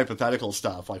hypothetical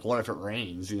stuff, like what if it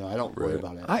rains? I don't worry Right.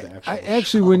 about it. I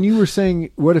actually, when you were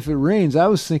saying, what if it rains, I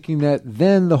was thinking that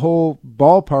then the whole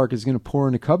ballpark is going to pour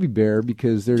into Cubby Bear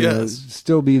because they're going to Yes.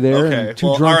 still be there okay, and too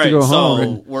well, drunk all right, to go so home.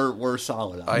 And, we're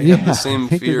solid on I it. have the same I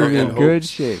think fear they're gonna be and in good hopes.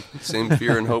 shape. Same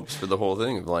fear and hopes for the whole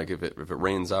thing. Of like if it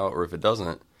rains out or if it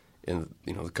doesn't, and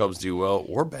the Cubs do well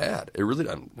or bad, it really.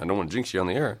 I don't want to jinx you on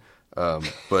the air,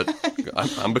 but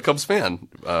I'm a Cubs fan.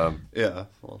 Yeah,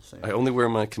 well, same. I only wear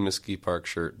my Comiskey Park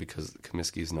shirt because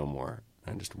Comiskey's no more.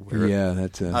 I just wear it. Yeah,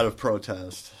 that's Out of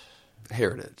protest.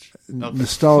 Heritage.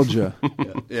 nostalgia.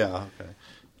 Yeah, okay.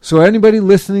 So anybody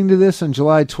listening to this on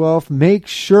July 12th, make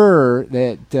sure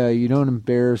that you don't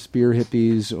embarrass beer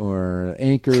hippies or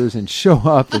anchors and show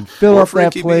up and fill Or up that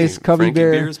Frankie place. B. Cubby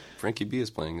Bear. Frankie B is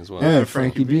playing as well. Yeah, Yeah,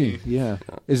 Frankie Frankie B. B. Yeah.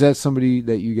 Is that somebody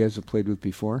that you guys have played with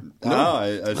before? No, I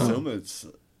assume it's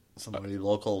somebody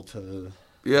local to.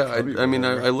 Yeah, Cubby I mean,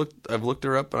 Bear. I've looked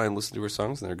her up and I listened to her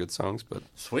songs and they're good songs, but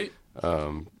Sweet.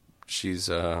 she's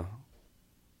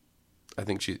I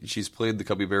think she's played the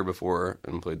Cubby Bear before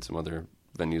and played some other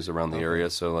venues around the area,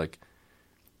 so like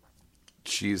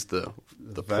she's the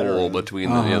pole veteran. between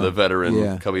the veteran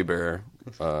Yeah. Cubby Bear.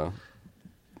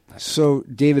 So,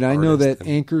 David, I know Artist that and-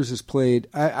 Anchors has played.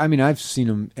 I mean, I've seen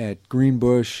them at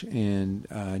Greenbush, and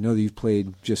I know that you've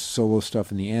played just solo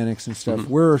stuff in the Annex and stuff. Mm-hmm.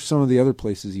 Where are some of the other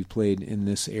places you've played in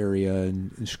this area,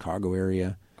 in the Chicago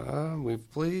area?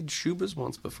 We've played Shuba's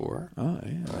once before. Oh,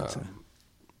 yeah, that's It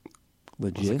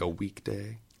was legit. like a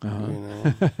weekday. Uh-huh. You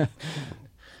know?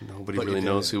 Nobody But you really did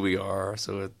knows it. who we are,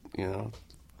 so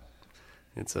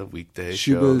it's a weekday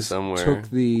Shuba's show somewhere. took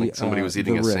the, like somebody was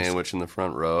eating the a risk. sandwich in the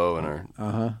front row,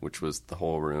 and which was the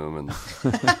whole room,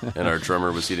 and and our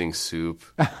drummer was eating soup.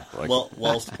 Like,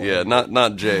 Whilst yeah,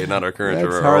 not Jay, not our current That's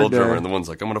drummer, our hard old to- drummer. And the one's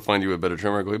like, I'm going to find you a better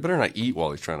drummer. I go, he better not eat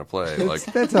while he's trying to play. Like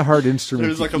That's a hard instrument.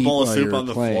 There's to like a eat bowl of while soup you're on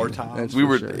the playing. floor top. That's we for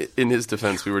were, sure. in his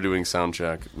defense, we were doing sound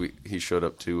check. He showed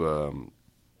up to,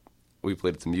 we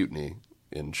played at the Mutiny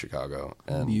in Chicago,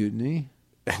 and Mutiny.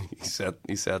 and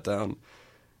he sat down,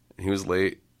 and he was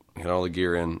late. He had all the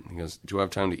gear in. He goes, "Do you have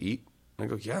time to eat?" And I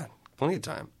go, "Yeah, plenty of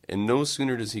time." And no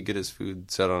sooner does he get his food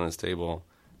set on his table,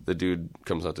 the dude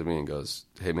comes up to me and goes,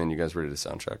 "Hey man, you guys ready to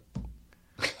sound check?"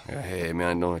 I go, "Hey man,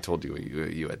 I know I told you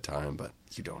you had time, but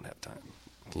you don't have time.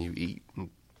 Can you eat?" And,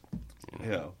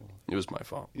 yeah, it was my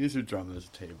fault. use your drum as a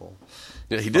table.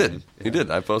 Yeah, he did. He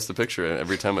did. I post a picture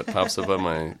every time it pops up on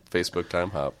my Facebook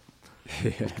time hop.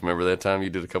 Remember that time you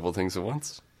did a couple of things at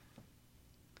once?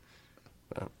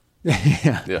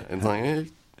 Yeah. Yeah, and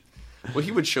like, well,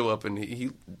 he would show up, and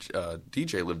he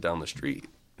DJ lived down the street,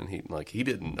 and he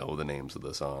didn't know the names of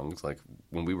the songs. Like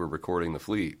when we were recording the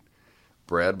Fleet,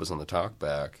 Brad was on the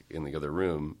talkback in the other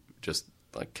room, just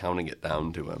like counting it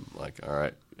down to him, like, all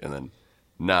right, and then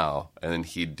now, and then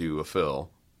he'd do a fill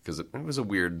because it was a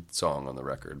weird song on the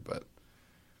record, but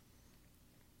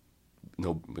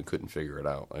no, we couldn't figure it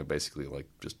out. I basically like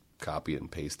just copy and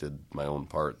pasted my own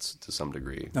parts to some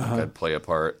degree. Like I'd play a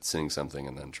part, sing something,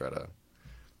 and then try to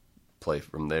play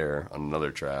from there on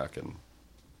another track. And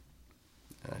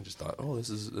And I just thought, oh, this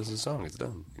is a song. It's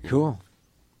done. You know? Cool.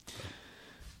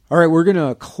 All right, we're going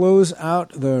to close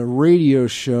out the radio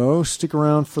show. Stick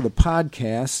around for the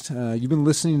podcast. You've been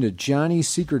listening to Johnny's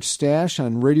Secret Stash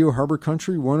on Radio Harbor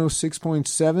Country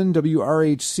 106.7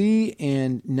 WRHC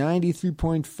and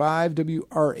 93.5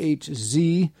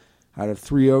 WRHZ out of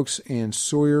Three Oaks and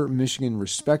Sawyer, Michigan,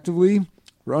 respectively.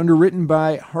 We're underwritten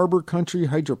by Harbor Country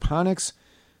Hydroponics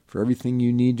for everything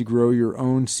you need to grow your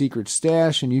own secret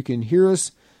stash, and you can hear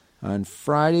us on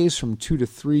Fridays from 2 to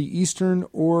 3 Eastern,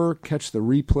 or catch the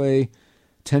replay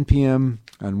 10 p.m.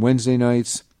 on Wednesday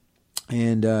nights.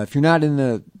 And if you're not in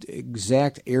the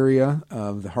exact area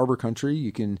of the Harbor Country,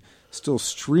 you can still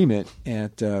stream it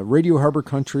at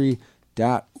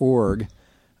radioharborcountry.org.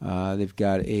 They've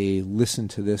got a listen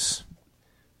to this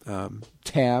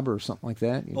tab or something like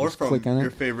that. You Or just from click on your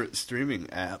it. favorite streaming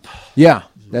app. Yeah,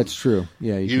 that's true.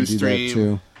 Yeah, you can do that Ustream,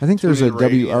 too. I think there's a TuneIn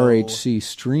Radio. WRHC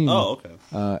stream Oh,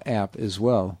 okay. app as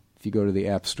well if you go to the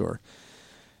App Store.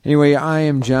 Anyway, I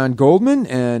am John Goldman,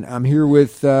 and I'm here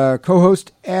with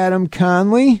co-host Adam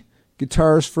Conley,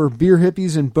 guitars for Beer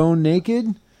Hippies and Bone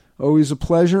Naked. Always a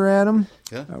pleasure, Adam.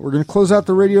 Yeah. We're going to close out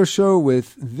the radio show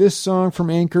with this song from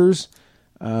Anchors.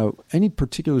 Any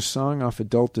particular song off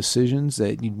Adult Decisions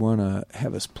that you'd want to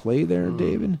have us play there,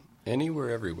 David?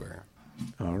 Anywhere, everywhere.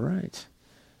 All right.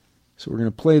 So we're going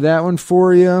to play that one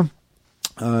for you.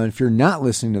 If you're not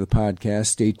listening to the podcast,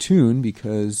 stay tuned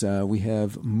because we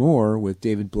have more with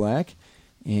David Black.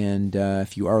 And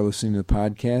if you are listening to the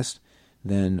podcast,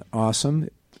 then awesome.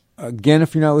 Again,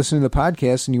 if you're not listening to the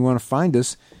podcast and you want to find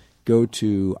us, go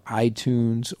to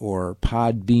iTunes or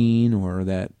Podbean or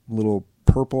that little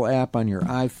purple app on your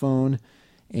iPhone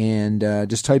and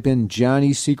just type in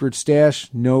Johnny's Secret Stash,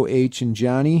 no H in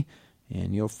Johnny,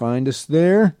 and you'll find us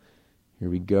there. Here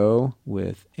we go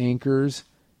with Anchors,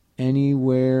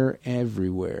 Anywhere,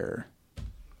 Everywhere.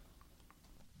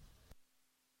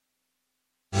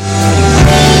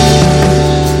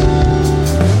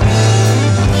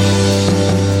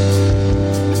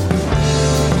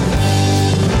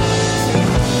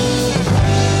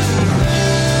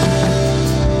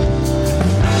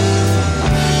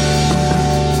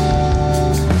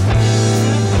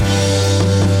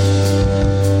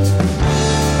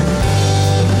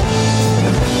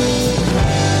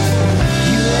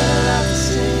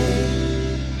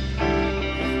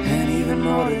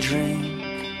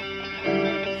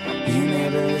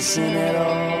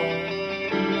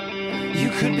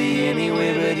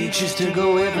 Choose to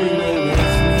go everywhere with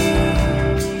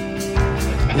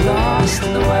me. Lost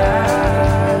in the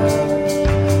wild,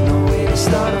 no way to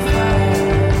start a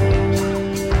fire.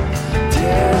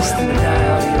 Destined to die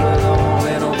out here alone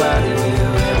where nobody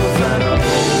will ever find a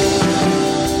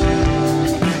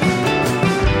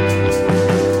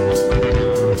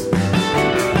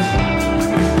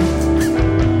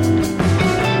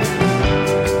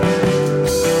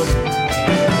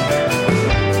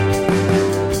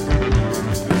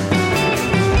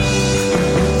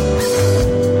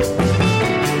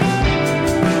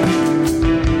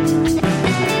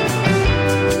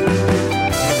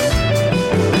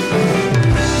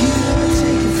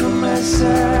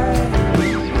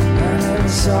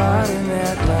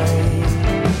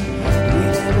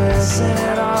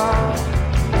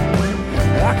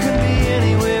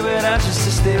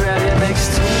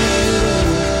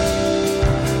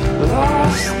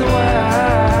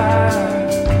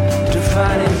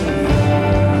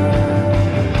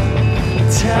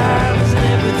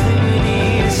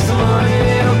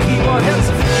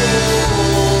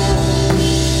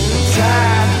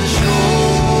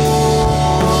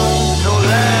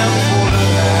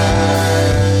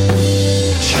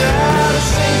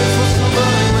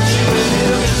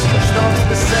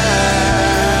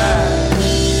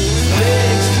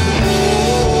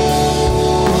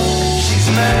She's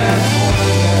mad for the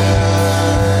night.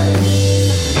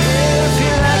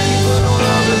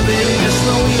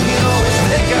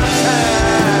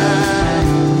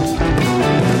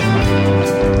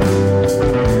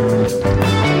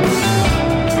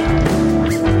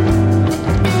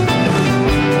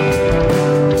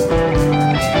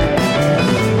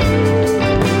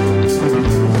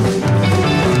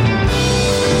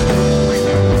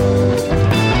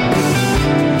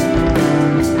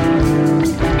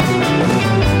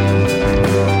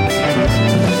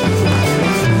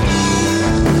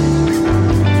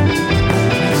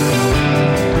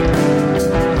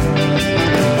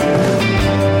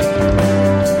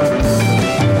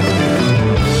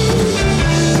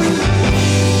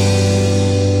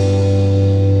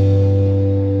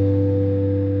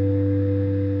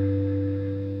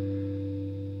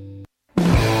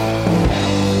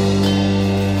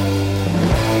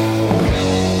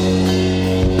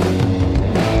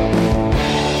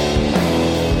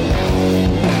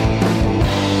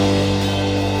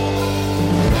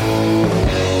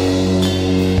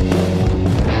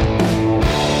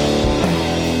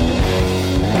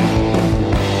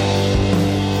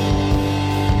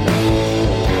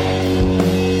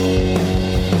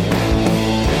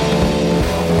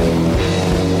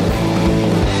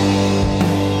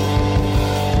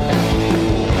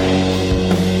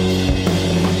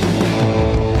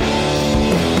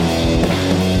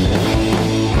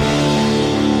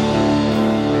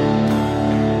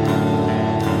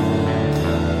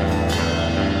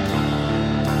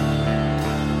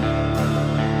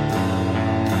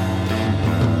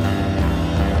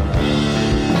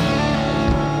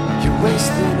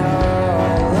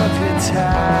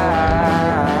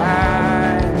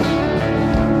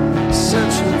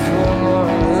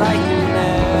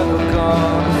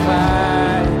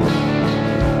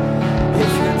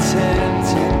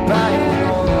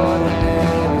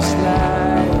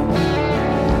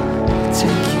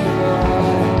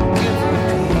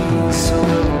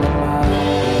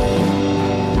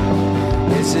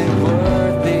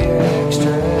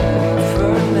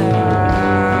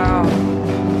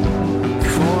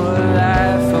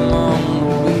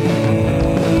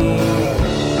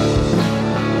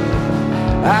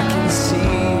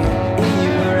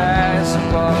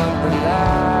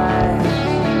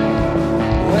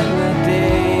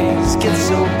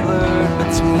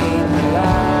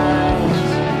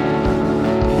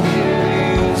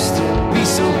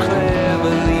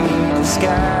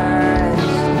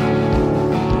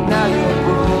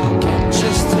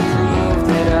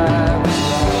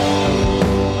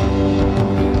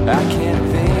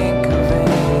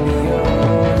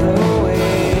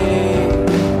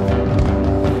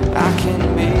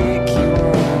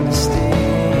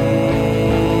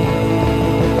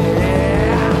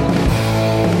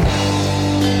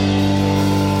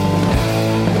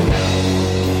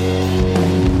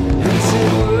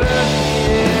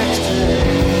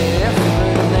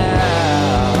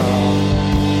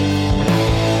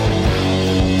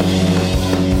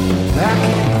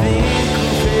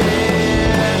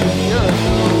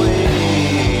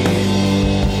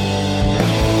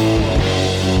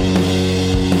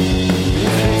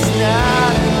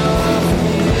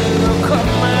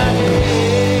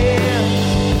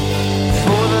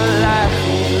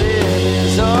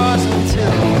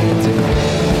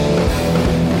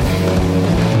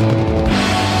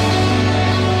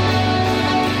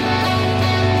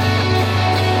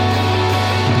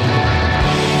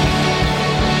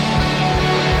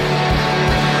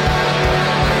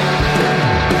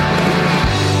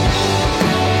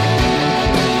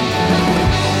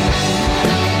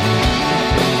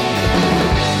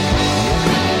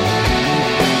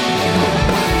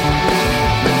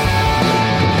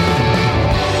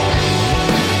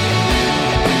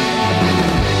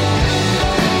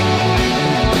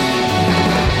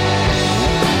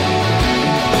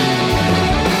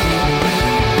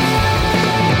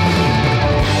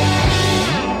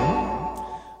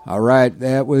 right,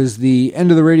 that was the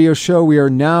end of the radio show. We are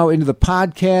now into the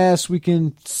podcast. We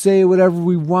can say whatever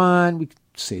we want. We can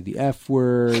say the F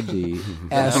word, the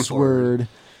S word.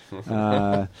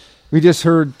 We just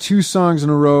heard 2 songs in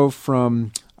a row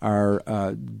from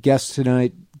our guest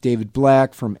tonight, David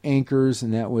Black from Anchors,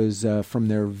 and that was from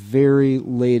their very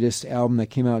latest album that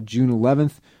came out June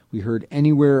 11th. We heard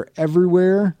Anywhere,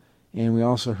 Everywhere, and we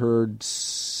also heard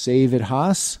Save It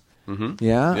Haas. Mm-hmm.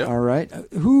 Yeah, Yep. all right.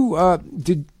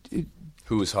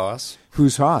 Who's Haas?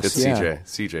 Who's Haas? It's yeah. CJ.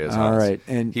 CJ is All Haas. right,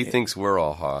 and He thinks we're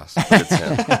all Haas. But it's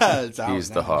him. It's out He's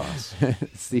now. the Haas.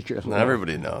 secretly. Not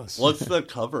everybody knows. What's the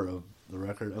cover of the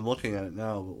record? I'm looking at it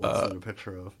now, but what's that a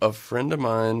picture of? A friend of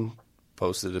mine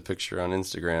posted a picture on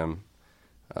Instagram,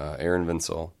 Aaron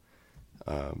Vinsel,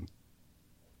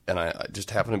 and I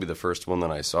just happened to be the first one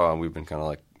that I saw, and we've been kind of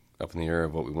like up in the air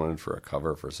of what we wanted for a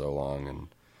cover for so long, and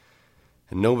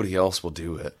nobody else will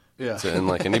do it. Yeah. So, and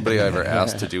like anybody I ever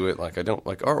asked to do it, like I don't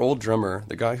like our old drummer,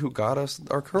 the guy who got us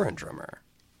our current drummer,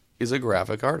 is a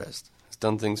graphic artist. He's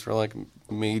done things for like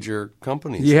major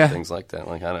companies Yeah. and things like that.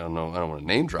 Like I don't know, I don't want to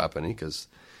name drop any because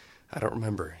I don't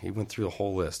remember. He went through the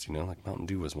whole list, like Mountain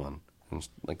Dew was one. And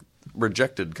like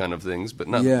rejected kind of things, but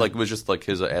not Yeah. like it was just like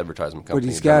his advertisement But company.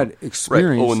 he's in general. got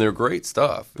experience. Right. Oh, and they're great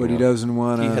stuff. But he doesn't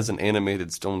wanna- He has an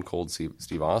animated Stone Cold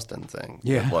Steve Austin thing.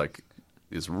 Yeah. That, like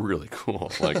is really cool.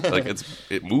 Like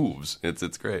it moves.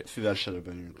 It's great. See, that should have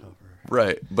been your cover.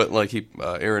 Right. But like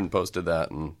Aaron posted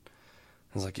that, and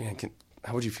I was like, yeah,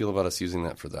 how would you feel about us using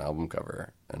that for the album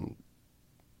cover? And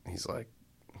he's like,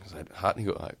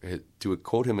 to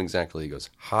quote him exactly, he goes,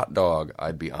 "Hot dog,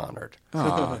 I'd be honored."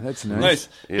 Oh, that's nice. Nice.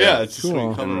 Yeah. Yeah, it's a Cool. sweet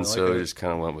cover. I And like so I it. just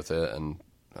kind of went with it, and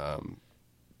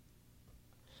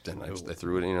then I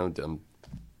threw it.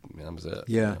 That was it.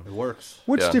 Yeah. It works.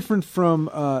 What's Yeah. different from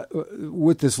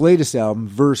with this latest album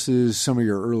versus some of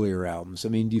your earlier albums? I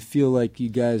mean, do you feel like you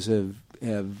guys have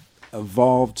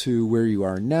evolved to where you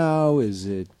are now? Is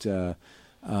it a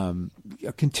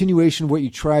continuation of what you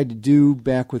tried to do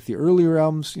back with the earlier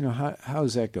albums? How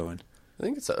is that going? I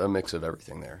think it's a mix of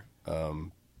everything there.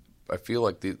 I feel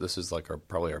like this is like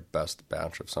probably our best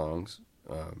batch of songs.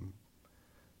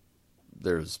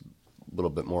 There's a little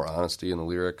bit more honesty in the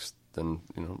lyrics than,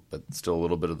 but still a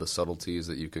little bit of the subtleties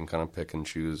that you can kind of pick and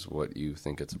choose what you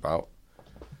think it's about.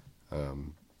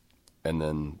 And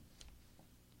then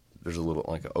there's a little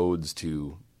like odes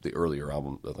to the earlier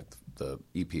album, like the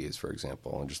EPs, for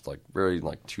example, and just like very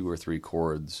like 2 or 3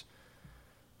 chords,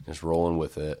 just rolling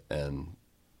with it, and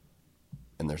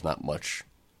there's not much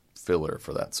filler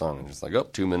for that song. It's just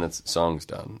like, 2 minutes, song's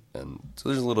done. And so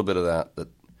there's a little bit of that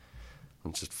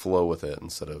let's just flow with it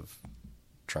instead of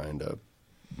trying to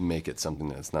make it something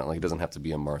that's not like, it doesn't have to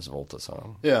be a Mars Volta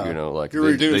song. Yeah. Like You're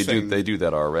they reducing- do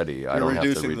that already. I You're don't have to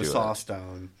reducing redo the it. sauce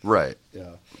down. Right.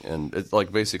 Yeah. And it's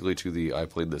like basically I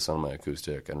played this on my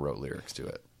acoustic and wrote lyrics to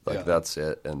it. Like Yeah. that's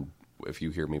it. And if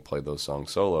you hear me play those songs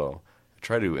solo, I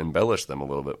try to embellish them a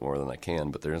little bit more than I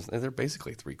can, but they're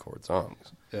basically 3-chord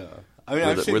songs. Yeah. I mean,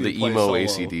 I've seen We're you the play emo solo.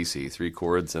 AC/DC, 3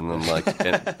 chords, and then like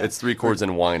it's 3 chords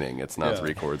and whining. It's not Yeah.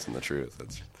 3 chords and the truth.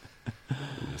 It's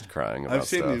just crying about I've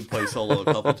seen stuff. you play solo a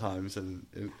couple times, and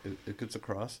it gets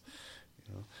across.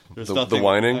 There's The nothing,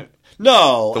 whining?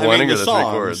 No, The I whining mean, or the the 3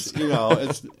 songs.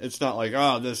 chords? It's not like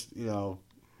this. You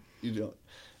don't.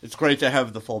 It's great to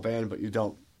have the full band, but you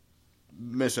don't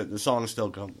miss it. The songs still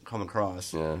come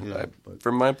across. Yeah, but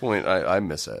from my point, I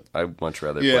miss it. I'd much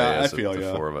rather Yeah, play as I feel the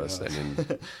ya. 4 of us. Yeah. I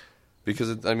mean,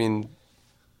 because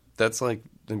that's like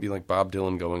it'd be like Bob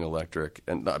Dylan going electric,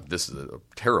 and this is a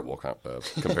terrible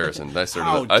comparison.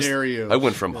 How dare you. I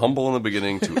went from humble in the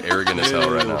beginning to arrogant as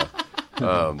hell right now.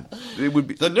 It would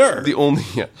be The nerve. The only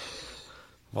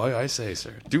why I say,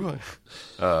 sir, do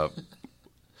I?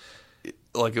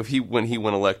 Like when he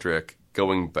went electric,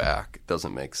 going back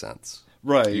doesn't make sense.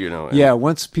 right. And- Yeah,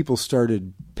 once people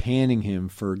started panning him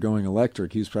for going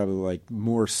electric, he was probably like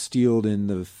more steeled in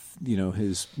the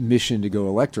his mission to go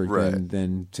electric Right.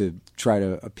 than to try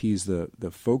to appease the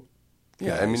folk.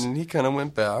 Yeah, I guys. mean, and he kind of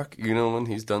went back, and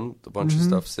he's done a bunch Mm-hmm. of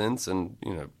stuff since, and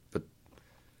but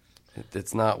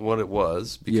it's not what it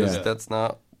was because Yeah. that's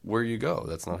not where you go.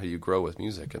 That's not how you grow with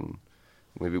music, and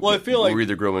maybe Well, I feel like- we're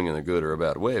either growing in a good or a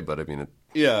bad way. But I mean,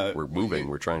 Yeah. we're moving.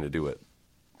 We're trying to do it.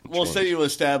 Well, say you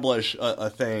establish a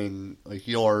thing like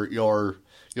your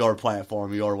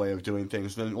platform, your way of doing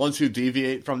things. Then once you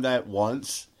deviate from that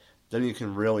once, then you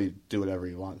can really do whatever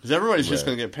you want. Because everybody's just Right.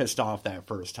 going to get pissed off that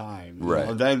first time. you Right.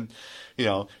 know? And then,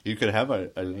 you could have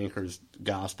an Anchor's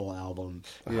gospel album.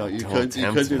 You don't could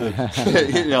tempt do me. the, I'd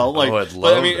but I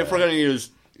love mean, if that. we're going to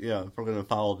use, if we're going to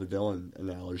follow the Dylan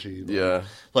analogy, Yeah.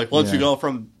 like once you Yeah. go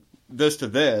from this to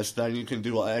this, then you can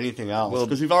do anything else Well,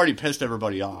 because you've already pissed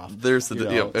everybody off. There's the you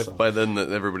know, yeah, if so. by then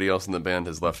everybody else in the band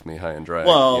has left me high and dry.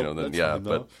 Well, you know, then that's yeah, fine,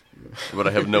 though. but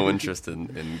I have no interest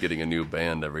in getting a new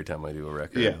band every time I do a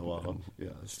record. Yeah, well, yeah.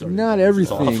 starting Not is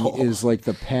everything awful. is like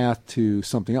the path to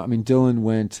something else. I mean, Dylan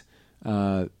went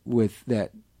with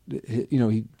that. You know,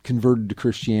 he converted to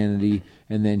Christianity,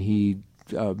 and then he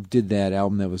did that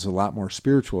album that was a lot more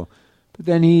spiritual. But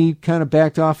then he kind of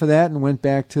backed off of that and went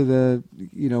back to the,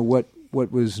 you know, what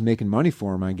was making money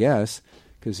for him, I guess,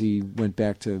 because he went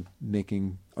back to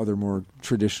making other more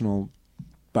traditional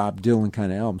Bob Dylan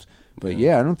kind of albums. But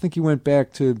yeah, I don't think he went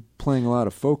back to playing a lot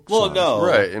of folk Well, songs. no.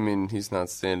 Right. I mean, he's not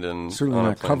standing Certainly on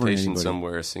not a covering plantation anybody.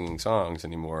 somewhere singing songs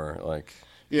anymore.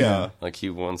 Yeah. Like he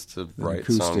wants to write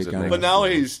acoustic songs that on make. But now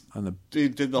he's on the he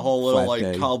did the whole little Flat like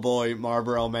Day. cowboy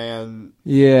Marlboro Man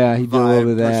Yeah, he did a little vibe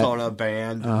bit of that. persona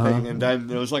band thing, and then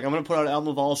it was like I'm gonna put out an album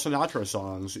of all Sinatra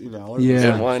songs, you know. And it was Yeah.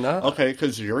 like, And why not? okay,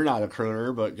 because you're not a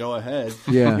crooner, but go ahead.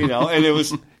 Yeah. you know, and it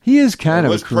was He is kind it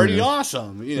of was a pretty crooner.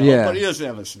 awesome, you know. Yeah. But he doesn't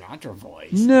have a Sinatra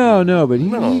voice. No, but he,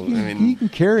 No, he, can, I mean, he can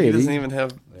carry he it. doesn't He- even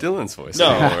have Dylan's voice. No,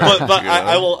 anymore, but you know?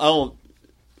 I will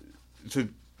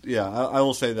I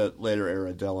will say that later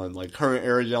era Dylan, like current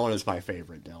era Dylan, is my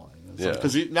favorite Dylan. Yeah.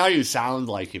 Because now you sound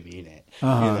like you mean it.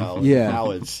 Uh-huh. You know, Yeah.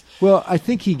 Now it's Well, I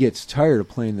think he gets tired of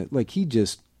playing that. Like, he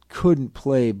just couldn't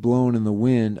play "Blown in the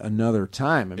Wind" another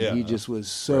time. I mean, he Yeah. just was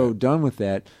so done with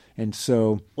that. And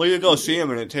so, well, you go see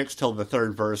him, and it takes till the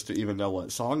third verse to even know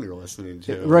what song you're listening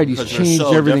to. right, he's because they're changed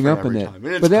so everything different up in every that. time.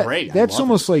 And it's But great. I that's love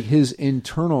almost it. like his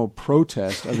internal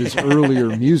protest of his earlier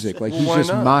music. Like, Well, he's why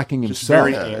just not? mocking Just himself.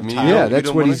 very Yeah, I mean, anti- you Yeah, don't- you that's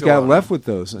don't what wanna he's go got on. left with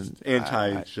those. And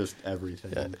anti just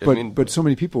everything. Yeah, I But mean, but so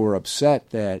many people were upset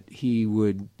that he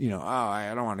would, you know,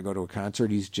 I don't want to go to a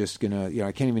concert. He's just gonna, you know,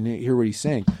 I can't even hear what he's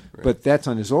saying. But that's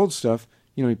on his old stuff.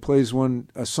 You know, he plays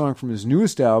a song from his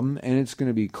newest album, and it's going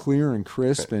to be clear and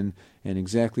crisp and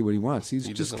exactly what he wants. He's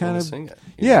he just doesn't kind want of to sing it.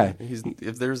 You yeah. know? He's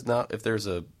if there's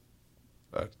a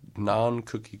non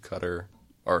cookie cutter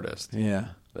artist, Yeah.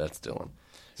 that's Dylan.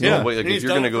 Yeah, So, like, and if he's you're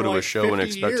done going to it go for to a like show and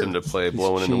 50 expect him to years. play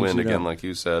 "Blowing in the changed Wind" it again, up. like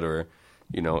you said, or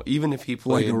you know, even if he Like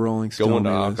played a Rolling "Going Stone, to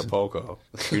he was. Acapulco,"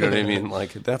 you know what I mean?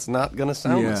 Like that's not going to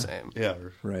sound Yeah. the same. Yeah,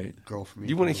 Right. girl from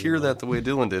You want to hear that the way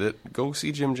Dylan did it? Go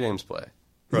see Jim James play.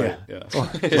 right? Yeah. Or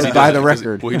He buy does the it-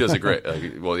 record. Well, he does a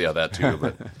great. Well, yeah, that too.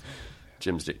 But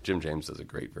Jim James does a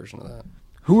great version of that.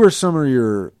 Who are some of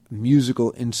your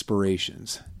musical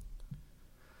inspirations?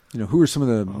 You know, who are some of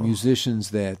the musicians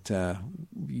that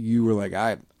you were like,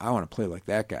 I want to play like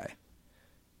that guy?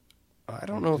 I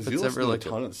don't know if You it's listen ever to like a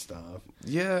ton of stuff.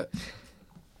 Yeah,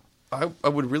 I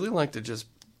would really like to just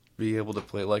be able to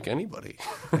play like anybody.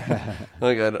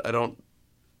 Like I don't.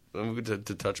 To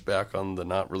touch back on the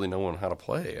not really knowing how to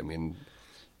play. I mean,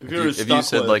 If if you're you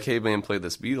said with, like, "Hey man, play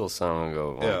this Beatles song," I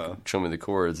go, Yeah. show me the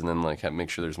chords, and then like make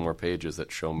sure there's more pages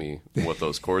that show me what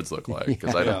those chords look like.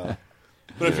 Because I don't. yeah.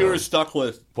 But if you were stuck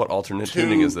with, What alternate Two-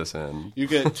 tuning is this in? you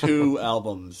get 2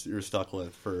 albums you're stuck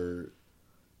with for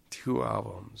 2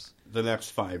 albums. the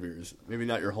next 5 years. Maybe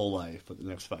not your whole life, but the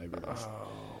next 5 years.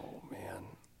 Oh man,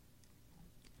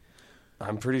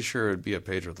 I'm pretty sure it'd be a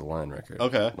Page with the Line record.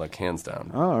 Okay. like hands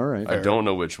down. Oh, all right. I don't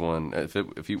know which one. If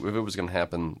it was going to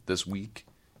happen this week,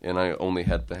 and I only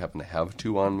had to happen to have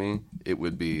 2 on me, it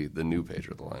would be the new Page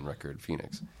with the Line record,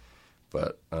 Phoenix.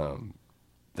 But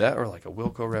that or like a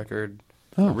Wilco record.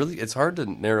 Really, it's hard to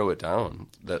narrow it down.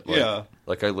 That like, Yeah.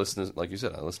 like I listen to, like you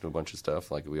said, I listen to a bunch of stuff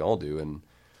like we all do, and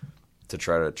to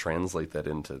try to translate that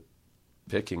into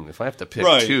picking. If I have to pick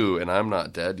Right. 2 and I'm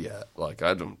not dead yet, like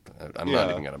I'm not Yeah.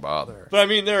 even going to bother. But I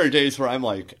mean, there are days where I'm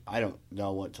like, I don't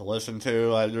know what to listen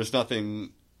to. There's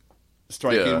nothing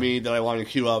striking Yeah. me that I want to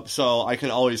queue up, so I can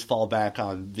always fall back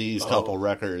on these couple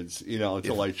records, you know,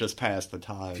 to like just pass the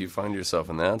time. If you find yourself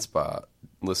in that spot,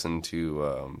 listen to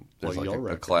there's Well, like your a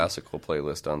record. classical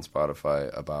playlist on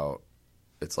Spotify about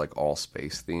it's like all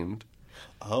space themed.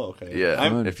 Oh, okay. Yeah,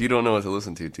 I'm, if you don't know what to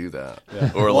listen to, do that.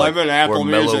 yeah. Or well, like I'm an Apple or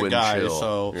mellow Music and guy, chill,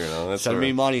 so you know, that's send where-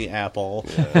 me money, Apple.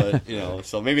 But, you know,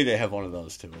 so maybe they have one of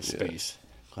those too, a space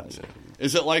classic.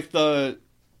 Is it like the?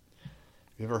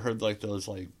 You ever heard like those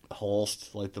like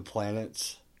Holst, like the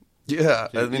planets? Yeah,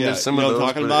 I mean, Yeah, there's some you know of what I'm those,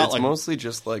 talking but about? it's Like- mostly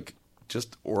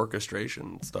just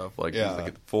orchestration stuff, like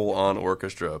a full on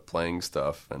orchestra playing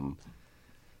stuff, and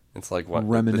it's like what it's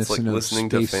like Reminiscent of listening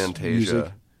to space Fantasia.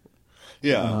 music.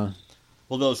 Yeah.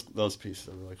 Well, those pieces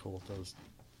are really cool. Those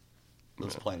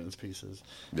planets pieces.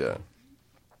 Yeah.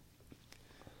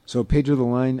 So, Page of the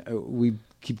Line, we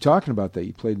keep talking about that.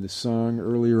 You played the song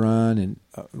earlier on, and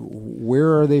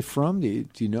where are they from? Do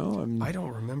you know? I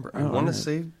don't remember. I Oh, want to alright.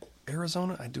 say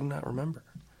Arizona. I do not remember.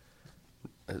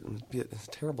 It would be a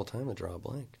terrible time to draw a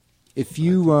blank. If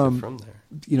you from there.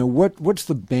 you know, what's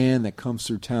the band that comes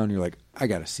through town? You're like, I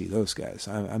got to see those guys.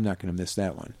 I'm not going to miss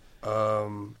that one.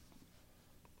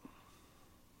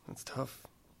 That's tough.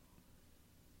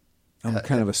 I'm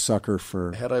kind of a sucker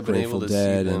for had I been Grateful able to see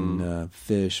Dead them- and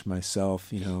Fish,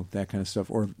 myself, you know, that kind of stuff,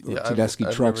 or Yeah, Tedeschi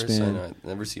I've Trucks never Band. I've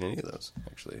never seen any of those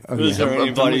actually. Oh, Is yeah. there I'm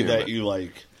anybody familiar, that but- you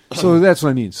like? So that's what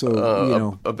I mean. So you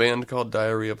know, a band called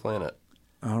Diarrhea Planet.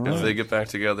 all If right. they get back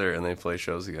together and they play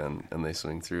shows again and they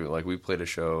swing through, like we played a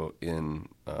show in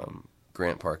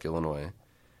Grant Park, Illinois,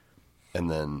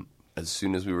 and then as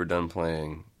soon as we were done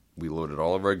playing, we loaded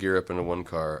all of our gear up into one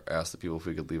car, asked the people if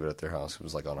we could leave it at their house. It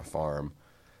was like on a farm,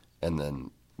 and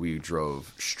then we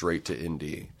drove straight to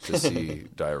Indy to see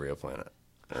Diarrhea Planet.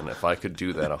 And if I could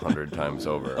do that 100 times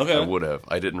over, Okay. I would have.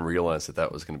 I didn't realize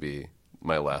that was going to be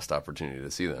my last opportunity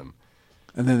to see them.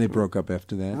 And then they broke up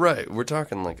after that. Right, we're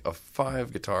talking like a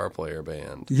 5 guitar player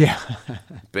band. Yeah.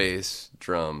 Bass,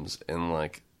 drums, and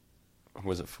like,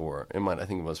 was it 4? I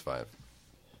think it was 5.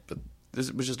 But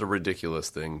this was just a ridiculous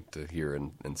thing to hear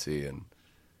and see, and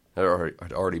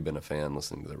I'd already been a fan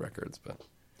listening to the records. But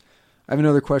I have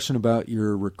another question about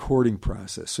your recording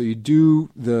process. So you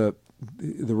do the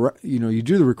you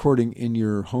do the recording in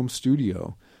your home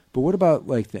studio, but what about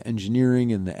like the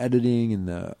engineering and the editing and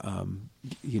the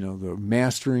the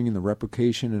mastering and the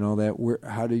replication and all that?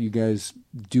 How do you guys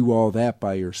do all that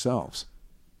by yourselves?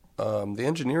 the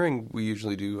engineering we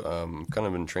usually do, kind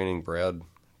of in training, Brad,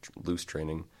 loose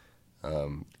training.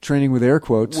 Training with air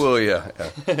quotes. Well, yeah.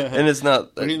 And it's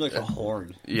not. I need like a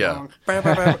horn. Yeah. Air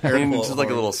And quote just like a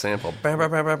horn. little sample. You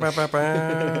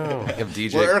have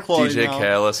DJ We're air quoting DJ now.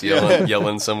 Callis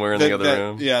yelling somewhere in the other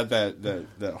room. Yeah,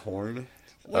 that horn.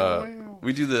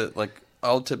 We do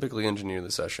I'll typically engineer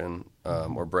the session,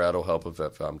 or Brad will help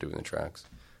if I'm doing the tracks.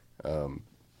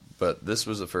 But this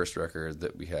was the first record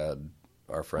that we had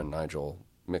our friend Nigel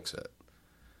mix it.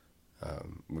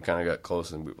 We kind of got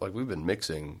close, and we've been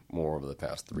mixing more over the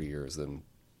past 3 years than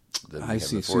I we had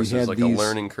see. before. So you So it's had like these- a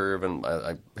learning curve, and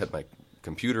I had my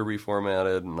computer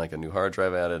reformatted and like a new hard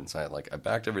drive added, and so I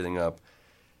backed everything up,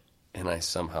 and I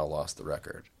somehow lost the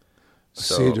record.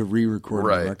 So you had to re-record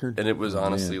right. the record? And it was Oh,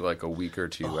 honestly man. like a week or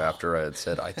two after I had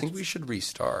said, I think we should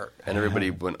restart. And everybody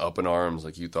went up in arms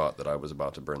like you thought that I was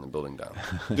about to burn the building down.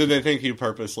 Did they think you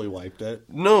purposely wiped it?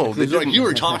 No, they Because, like, didn't. you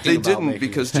were talking They about didn't making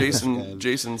because it again.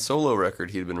 Jason's solo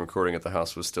record he'd been recording at the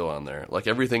house was still on there. Like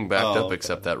everything backed Oh, up okay.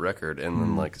 except that record, and Hmm.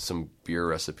 then like some beer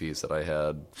recipes that I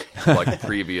had like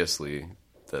previously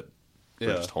that were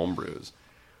Yeah. just home brews.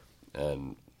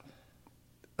 And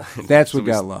That's so what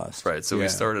we- got lost. Right. So Yeah. we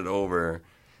started over,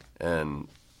 and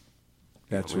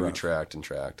That's we rough. tracked, and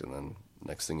then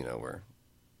next thing you know, we're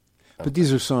But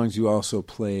these are songs you also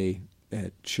play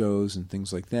at shows and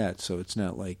things like that, so it's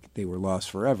not like they were lost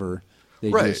forever.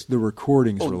 They Right. just the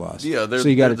recordings Oh, were lost. yeah, they're- so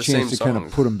you got they're a the chance same to kind of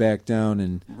songs. put them back down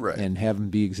and Right. and have them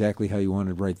be exactly how you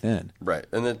wanted right then. right.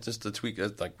 And then just the tweak,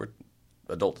 we're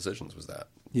adult decisions was that.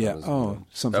 Yeah. That was,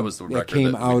 Something that was the that record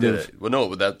came that we out did of. it. Well, no,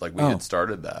 but that we Oh. had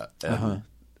started that,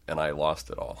 and I lost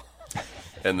it all,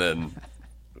 and then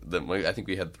I think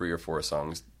we had 3 or 4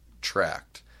 songs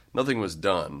tracked. Nothing was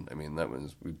done. I mean,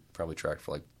 we probably tracked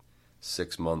for like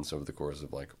 6 months over the course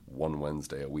of like one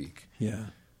Wednesday a week, Yeah.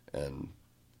 and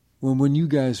When you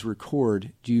guys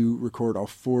record, do you record all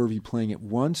 4 of you playing at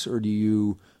once, or do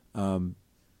you,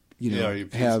 Yeah, are you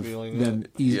have piecemealing them?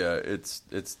 yeah, it's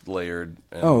layered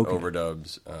and Oh, okay.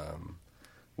 overdubs.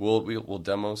 We'll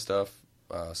demo stuff.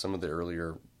 Some of the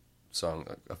earlier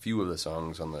a few of the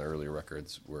songs on the earlier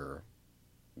records were,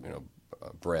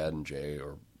 Brad and Jay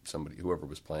or whoever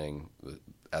was playing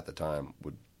at the time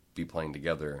would be playing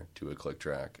together to a click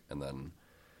track, and then,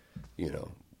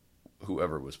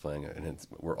 whoever was playing it, and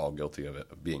we're all guilty of it,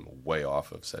 of being way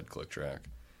off of said click track,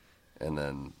 and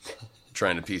then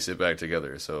trying to piece it back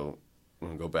together. So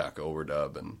we'll go back,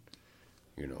 overdub, and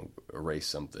erase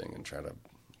something and try to,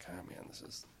 God, man,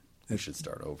 we should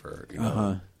start over.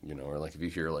 Or like if you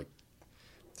hear like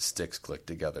the sticks click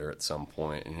together at some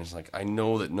point, and it's like, I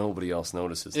know that nobody else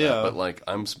notices that, Yeah. but like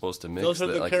I'm supposed to mix Those are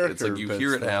that. the Like it's like character you bits,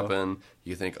 hear it though. happen,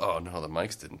 you think, oh no, the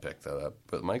mics didn't pick that up,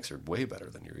 but mics are way better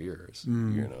than your ears.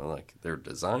 Like they're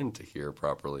designed to hear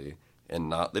properly,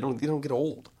 and they don't get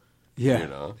old.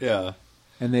 Yeah. Yeah.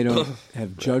 And they don't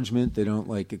have judgment. They don't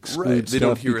like exclude Right. They stuff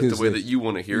don't hear it because the way they- that you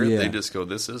want to hear it. Yeah. They just go,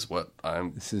 this is what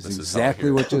I'm. This is how I exactly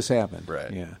hear what it. just happened.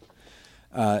 Right. Yeah.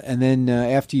 And then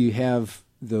after you have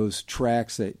those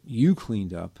tracks that you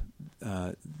cleaned up,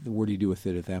 what do you do with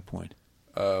it at that point?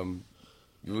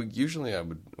 Usually, I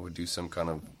would do some kind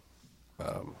of.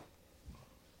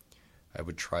 I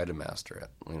would try to master it.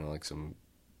 Like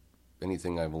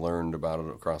anything I've learned about it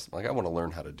across. Like I want to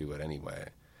learn how to do it anyway.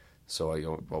 So I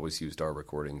always used our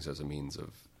recordings as a means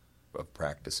of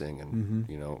practicing and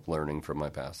learning from my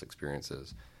past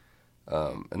experiences.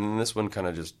 And then this one kind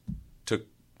of just took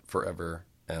forever,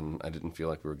 and I didn't feel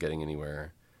like we were getting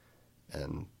anywhere.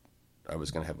 And I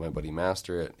was going to have my buddy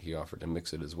master it. He offered to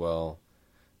mix it as well,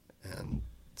 and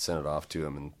sent it off to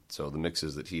him. And so the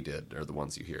mixes that he did are the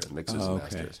ones you hear, the mixes and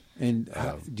masters. And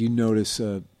do you notice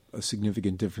a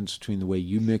significant difference between the way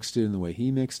you mixed it and the way he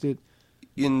mixed it?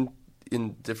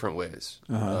 In different ways.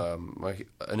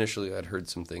 Initially, I'd heard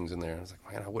some things in there, and I was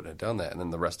like, man, I wouldn't have done that. And then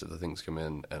the rest of the things come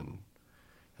in, and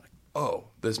like, oh,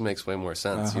 this makes way more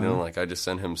sense. Like I just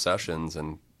sent him sessions,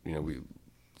 and we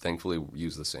thankfully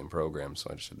use the same program, so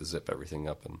I just had to zip everything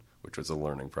up, which was a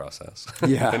learning process.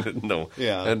 Yeah. I didn't know.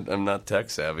 Yeah. And I'm not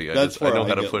tech savvy. I That's know where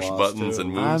how I to get push lost, buttons too.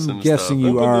 and move I'm some guessing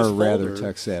stuff. you Open are this rather folder.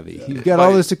 tech savvy. Yeah. You've got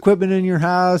all this equipment in your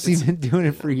house. You've been doing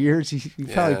it for years. You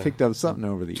probably Yeah. picked up something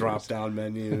over the Drop years. down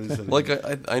menus. And, Like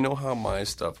I know how my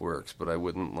stuff works, but I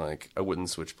wouldn't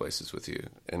switch places with you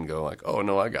and go like, oh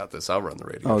no, I got this. I'll run the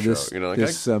radio Oh, show.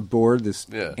 this board, this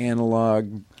Yeah.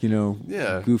 analog,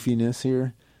 Yeah. goofiness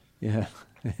here. Yeah,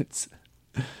 it's.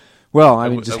 Well, I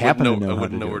mean, would- just I happen to wouldn't know. know- I how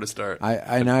wouldn't to know do where it. to start.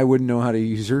 I wouldn't know how to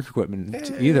use your equipment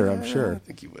either. I'm I sure.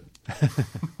 think you would.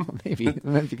 Maybe it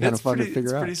might be kind of fun to figure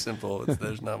it's out. pretty simple.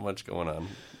 There's not much going on.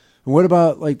 What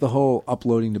about like the whole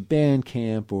uploading to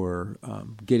Bandcamp or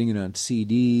getting it on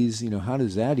CDs? How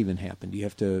does that even happen? Do you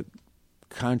have to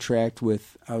contract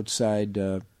with outside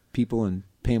people and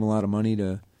pay them a lot of money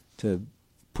to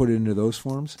put it into those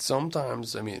forms?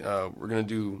 Sometimes, I mean, we're going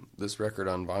to do this record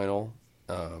on vinyl,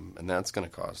 and that's going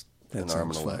to cost That an arm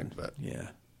and sounds a leg. fun. But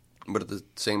Yeah. at the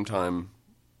same time,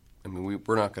 I mean,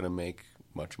 we're not going to make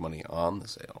much money on the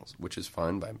sales, which is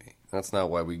fine by me. That's not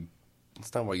why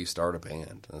That's not why you start a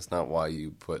band. That's not why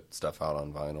you put stuff out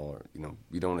on vinyl. Or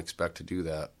you don't expect to do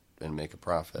that and make a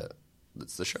profit.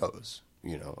 It's the shows.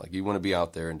 Like you want to be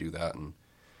out there and do that, and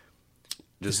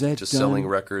just selling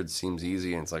records seems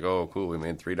easy. And it's like, oh, cool, we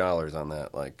made $3 on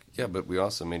that. Like, yeah, but we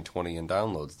also made 20 in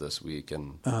downloads this week,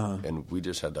 and we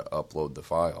just had to upload the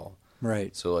file.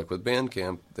 Right. So like with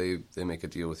Bandcamp, they make a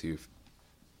deal with you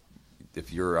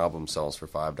if your album sells for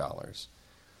 $5.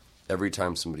 Every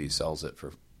time somebody sells it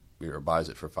for or buys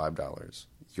it for $5,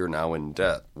 you're now in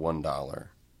debt $1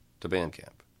 to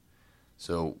Bandcamp.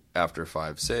 So after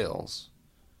 5 sales,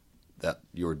 that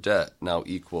your debt now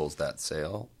equals that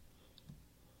sale.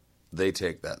 They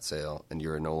take that sale, and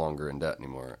you're no longer in debt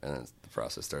anymore, and the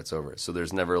process starts over. So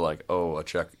there's never like, oh, a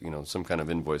check, some kind of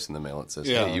invoice in the mail that says,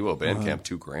 hey, you owe Bandcamp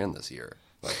 $2,000 this year,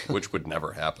 which would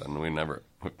never happen. We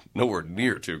nowhere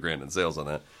near $2,000 in sales on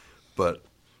that, but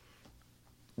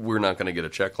we're not going to get a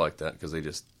check like that because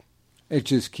it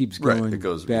just keeps going. Right, it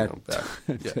goes back, back.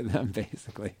 to them,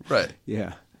 basically. Right.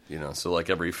 Yeah. So like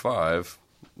every 5,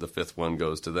 the 5th one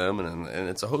goes to them, and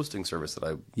it's a hosting service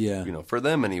that for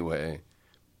them anyway,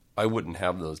 I wouldn't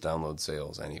have those download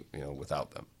sales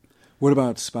without them. What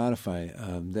about Spotify?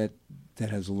 That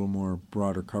has a little more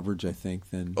broader coverage, I think,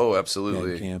 than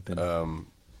absolutely. Bandcamp, and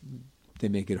they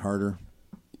make it harder.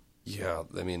 Yeah,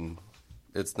 I mean,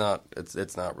 it's not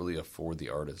really a for the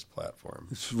artist platform.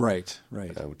 It's right,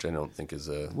 which I don't think is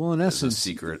a in essence, a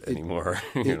secret anymore.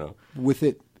 With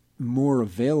it more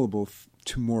available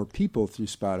to more people through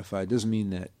Spotify, it doesn't mean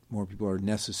that more people are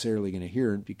necessarily going to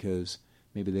hear it because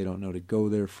maybe they don't know to go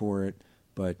there for it.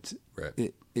 But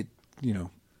it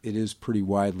is pretty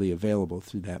widely available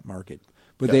through that market.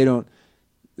 But they don't.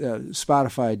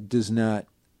 Spotify does not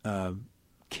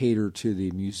cater to the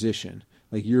musician.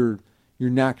 Like you're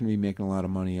not going to be making a lot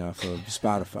of money off of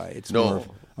Spotify. It's more of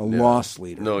a loss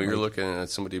leader. No, you're looking at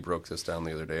somebody broke this down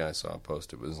the other day. I saw a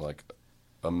post. It was like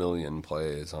 1 million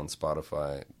plays on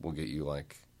Spotify will get you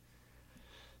like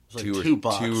It's $2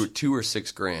 $2. or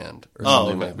 $6 grand or Oh,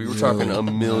 something. okay. Like we were talking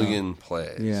 1 million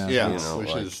plays. Yeah. Yeah,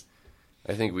 which is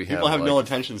I think we people have like no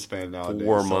attention span nowadays.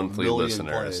 4 so monthly 1 million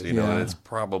listeners, plays. Yeah. and it's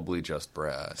probably just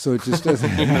Brad. So it just doesn't.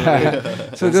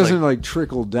 So it doesn't like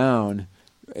trickle down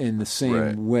in the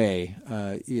same way.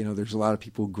 There's a lot of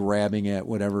people grabbing at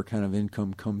whatever kind of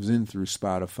income comes in through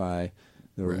Spotify,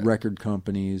 the record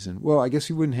companies, and I guess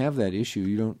you wouldn't have that issue.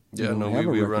 You don't. Yeah, you don't no, have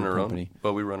we a run record our company. own.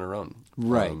 But we run our own.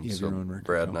 Right, you have so your own record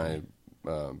Brad company. and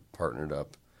I partnered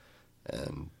up,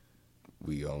 and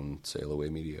we own Sail Away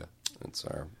Media. It's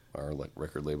our like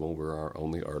record label. We're our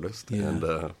only artist,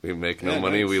 and we make no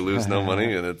money. We lose no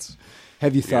money, and it's.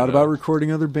 Have you thought about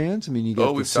recording other bands? I mean, you got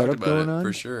the we've setup talked about going it on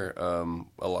for sure.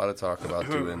 A lot of talk about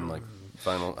doing like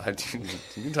final.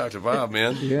 You can talk to Bob,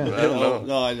 man. Yeah. I don't know.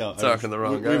 No, I know. Talking to the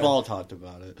wrong guy. We've all talked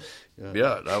about it.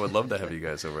 Yeah, I would love to have you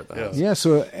guys over at the house. Yeah,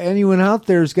 so anyone out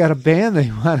there's got a band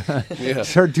they want to Yeah.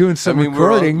 start doing some I mean, we're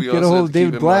all- recording, we get a also hold have of to keep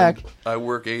David in Black. mind, I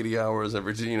work 80 hours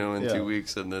every, in Yeah. 2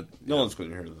 weeks, and that. No one's going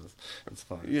to hear this. It's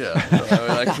fine. Yeah,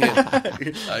 I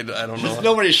can't. I don't know.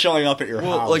 Nobody's showing up at your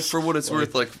Well, house. like for what it's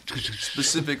worth, like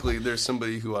specifically, there's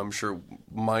somebody who I'm sure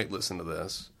might listen to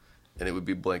this, and it would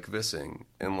be Blake Vissing.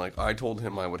 And like I told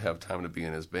him I would have time to be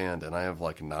in his band, and I have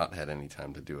like not had any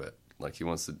time to do it. Like he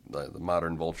wants to the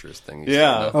Modern Vultures thing. He's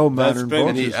Yeah. starting up. Oh, That's Modern been-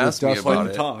 And he Vultures asked with me Dustin. about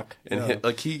Fun it. talk. And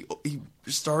Yeah. he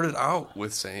started out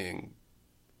with saying,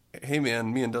 "Hey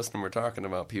man, me and Dustin were talking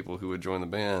about people who would join the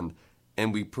band,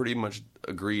 and we pretty much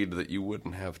agreed that you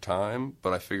wouldn't have time,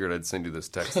 but I figured I'd send you this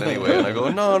text anyway." And I go,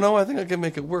 "No, I think I can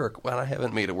make it work." Well, I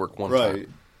haven't made it work one Right.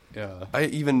 time. Yeah. I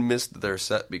even missed their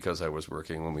set because I was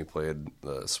working when we played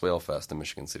the Swale Fest in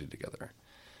Michigan City together.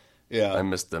 Yeah. I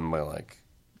missed them by like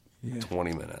Yeah.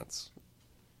 20 minutes,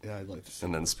 Yeah, I'd like to see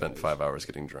and then those spent guys. 5 hours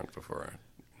getting drunk before.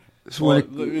 So Well,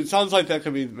 when it sounds like that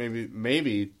could be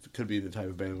maybe could be the type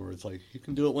of band where it's like you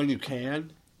can do it when you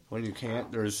can. When you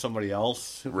can't, there's somebody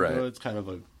else who can Right. do it. It's kind of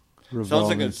a sounds like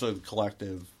revolving. it's a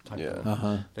collective type Yeah. of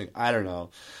Uh-huh. thing. I don't know.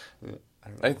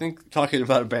 I think Talking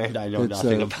about a band I know It's,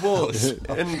 nothing uh, about. well,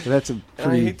 and That's a And I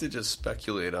pretty. hate to just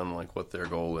speculate on like what their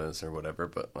goal is or whatever,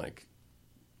 but like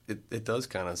it does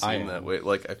kind of I seem am. that way.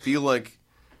 Like I feel like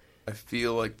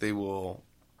they will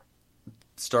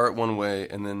start one way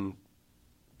and then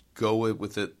go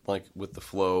with it like with the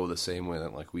flow the same way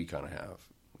that like we kind of have.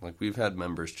 Like we've had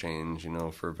members change,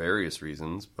 for various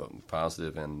reasons, but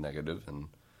positive and negative,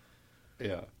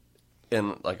 Yeah.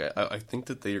 and like I think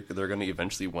that they're going to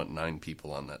eventually want 9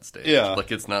 people on that stage. Yeah.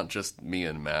 Like it's not just me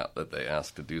and Matt that they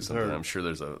ask to do something. They're- I'm sure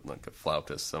there's a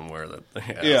flautist somewhere that they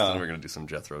asked, Yeah. and we're going to do some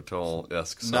Jethro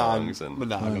Tull-esque songs, and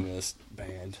Non-monogamous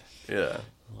band. yeah.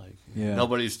 Like Yeah.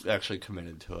 nobody's actually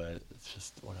committed to it. It's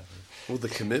just whatever. Well, the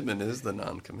commitment is the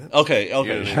non-commitment. Okay. You know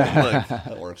what I mean? Like,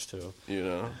 That works too.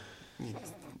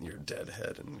 You're a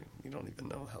deadhead, and you don't even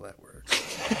know how that works.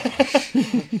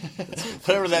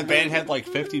 Whatever, that band had like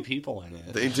 50 people in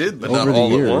it. They did, but Over not the all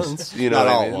years. at once. You know Not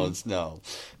what I all mean? at once, no.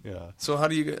 Yeah. So how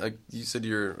do you get? Like you said,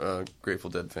 you're a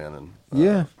Grateful Dead fan, and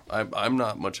Yeah. I'm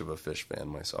not much of a Fish fan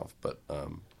myself, but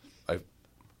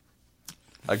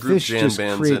I group Fish jam just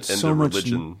bands creates into so much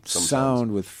religion sometimes.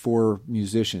 sound with 4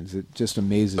 musicians. It just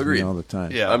amazes Agreed. me all the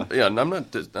time. Yeah. And I'm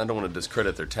not. I don't want to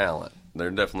discredit their talent. They're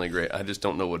definitely great. I just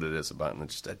don't know what it is about, and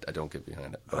I don't get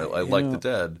behind it. But I You like know- the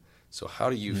Dead. So how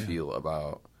do you feel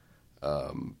about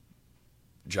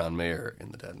John Mayer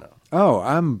in the Dead now? Oh,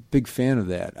 I'm a big fan of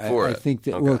that. For I it. think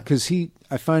that Okay. because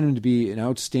I find him to be an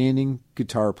outstanding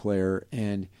guitar player,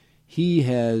 and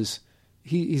he's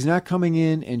not coming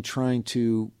in and trying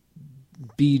to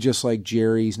be just like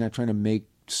Jerry. He's not trying to make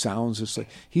sounds just like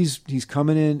he's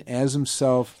coming in as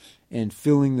himself and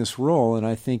filling this role, and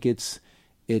I think it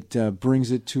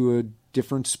brings it to a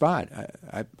different spot.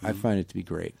 I find it to be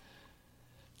great.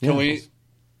 Can Yeah. we,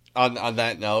 on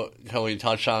that note, can we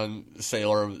touch on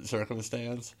Sailor of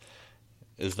Circumstance?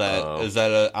 Is that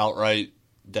an outright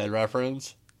Dead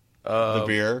reference? The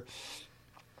beer?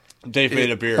 Dave made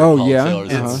a beer Oh, called yeah? Sailor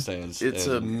of Uh-huh. Circumstance. It's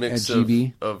a and- mix At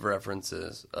GB? of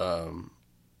references.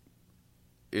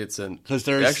 It's an 'Cause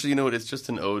there's- actually, you know what? It's just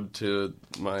an ode to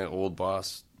my old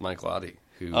boss, Mike Lottie,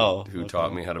 who okay.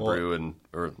 taught me how to Well- brew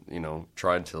or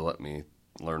tried to let me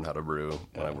learn how to brew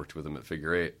when I worked with him at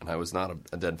Figure Eight, and I was not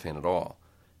a Dead fan at all.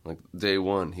 Like day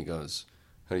one, he goes,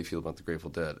 "How do you feel about the Grateful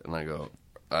Dead?" And I go,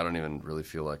 "I don't even really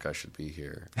feel like I should be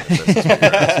here."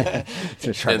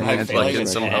 To try to And, answer feel like, like it. and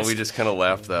it's somehow ask. we just kind of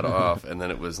laughed that off, and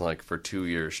then it was like for 2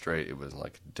 years straight, it was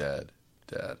like Dead.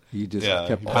 You just Yeah,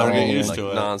 kept you gotta get piling used in.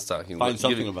 to it. nonstop. He Find was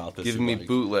something about this giving you me like.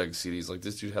 bootleg CDs. Like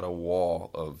this dude had a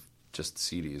wall of just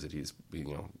CDs that he's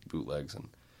bootlegs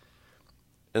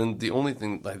and the only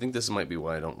thing I think this might be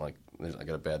why I don't like. I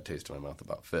got a bad taste in my mouth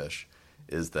about Fish,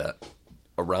 is that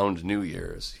around New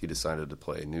Year's he decided to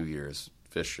play New Year's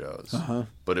Fish shows,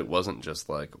 but it wasn't just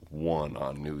like one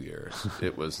on New Year's.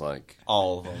 It was like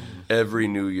all of them. every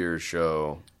New Year's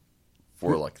show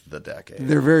for like the decade.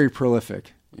 They're very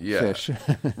prolific. Yeah. Fish.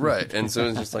 Right, and so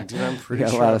it's just like, dude, I'm pretty got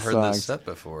a sure lot I've of heard songs. this set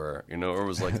before, or it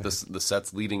was like the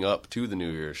sets leading up to the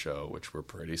New Year's show, which were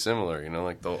pretty similar,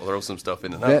 like they'll throw some stuff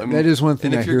in and out. That, I mean, that is one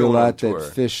thing and I if you're hear a going on lot, tour-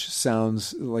 that Fish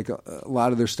sounds like a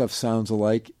lot of their stuff sounds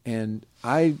alike, and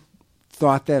I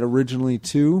thought that originally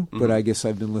too, but I guess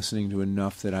I've been listening to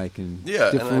enough that I can Mm-hmm. Yeah,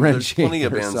 and there's differentiate plenty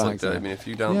of their bands like songs that. now. I mean, if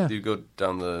you Yeah. you go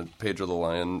down the Pedro the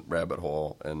Lion rabbit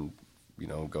hole and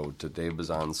go to Dave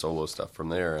Bazan's solo stuff from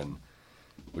there, and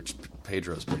which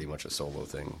Pedro's pretty much a solo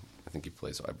thing think he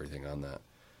plays everything on that.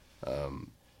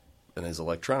 And his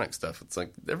electronic stuff, it's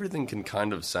like everything can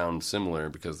kind of sound similar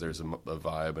because there's a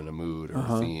vibe and a mood or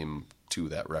a theme to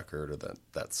that record or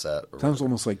that set. Or Sounds whatever.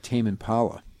 almost like Tame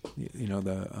Impala. You know,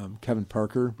 the Kevin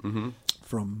Parker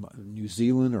from New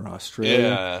Zealand or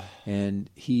Australia. Yeah. And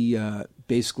he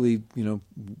basically,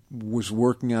 was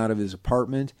working out of his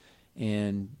apartment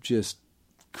and just,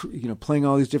 playing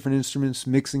all these different instruments,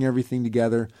 mixing everything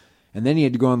together. And then he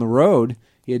had to go on the road.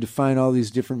 He had to find all these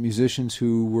different musicians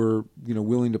who were,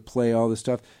 willing to play all this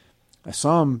stuff. I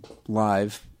saw him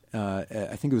live. I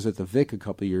think it was at the Vic a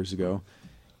couple of years ago.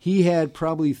 He had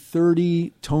probably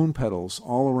 30 tone pedals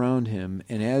all around him,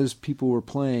 and as people were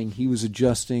playing, he was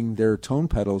adjusting their tone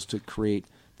pedals to create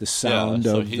the sound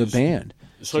so of the he's band.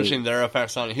 Switching their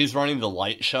effects on. He's running the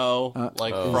light show,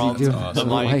 from he doing the the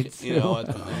mic. lights?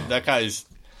 That guy's,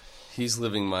 He's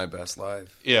living my best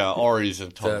life. or he's a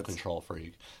total That's- control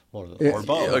freak. Or Yeah,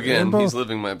 both. Again, both. he's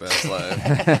living my best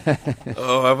life.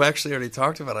 I've actually already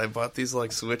talked about it. I bought these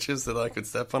switches that I could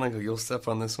step on. I go, you'll step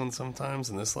on this one sometimes,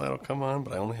 and this light will come on.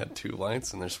 But I only had 2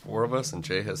 lights, and there's 4 of us, and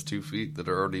Jay has 2 feet that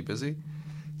are already busy,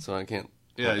 so I can't.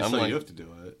 Yeah, I'm so like, you have to do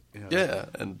it. yeah,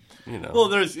 and Well,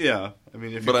 there's I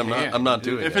mean, if But you I'm not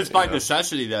doing If it, it's by you know?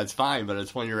 necessity, that's fine. But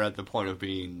it's when you're at the point of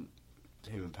being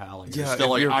Tame Impala. You're Yeah, still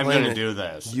if like, you're I'm playing going to it, do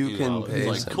this. you can pay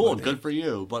It's like, cool, somebody. good for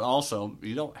you. But also,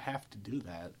 you don't have to do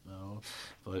that though.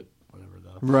 But whatever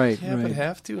though. Right, yeah, right. but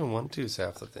have to and want to is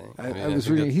half the thing. I mean, was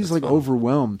think reading. He's that's like fun.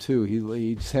 overwhelmed too.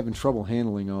 He's having trouble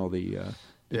handling all the.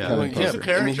 Yeah, Kevin like, he's a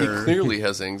Parker. I mean, he character. clearly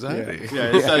has anxiety.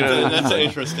 Yeah, that's an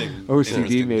interesting.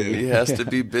 OCD maybe. He has to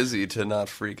be busy to not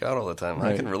freak out all the time.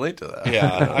 I Right. can relate to that.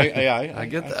 Yeah, I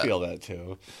get that. I feel that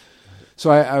too.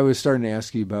 So I was starting to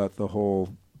ask you about the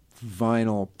whole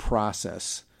vinyl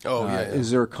process. Oh, yeah.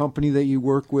 Is there a company that you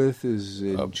work with? Is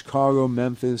it Chicago,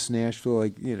 Memphis, Nashville?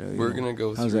 We're going to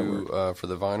go how's that through, work? for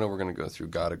the vinyl, we're going to go through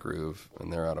Gotta Groove,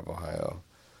 and they're out of Ohio.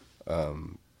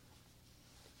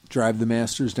 Drive the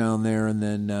masters down there and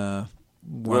then watch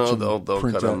Well, them they'll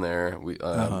print cut them out. there. We,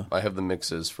 I have the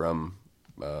mixes from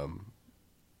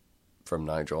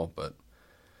Nigel, but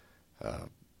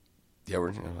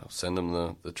we're I'll send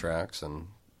them the tracks, and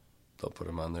they'll put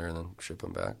them on there and then ship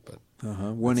them back. But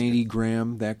 180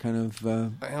 gram, that kind of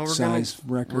we're size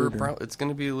gonna, record. it's going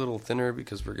to be a little thinner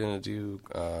because we're going to do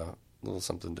a little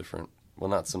something different. Well,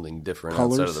 not something different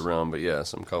outside Colors? of the realm, but yeah,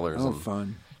 some colors. Oh, and,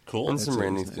 fun. Cool. and some That's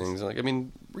random always nice. things. Like, I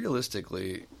mean,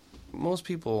 realistically, most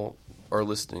people are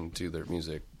listening to their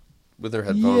music with their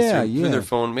headphones Yeah, through their yeah.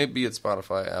 phone. Maybe it's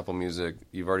Spotify, Apple Music.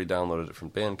 You've already downloaded it from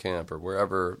Bandcamp or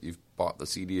wherever. You've bought the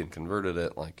CD and converted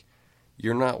it. Like,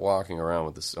 you're not walking around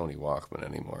with the Sony Walkman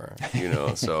anymore,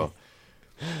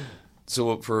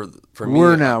 So, for me,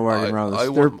 We're not walking around. I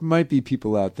There want, might be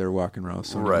people out there walking around with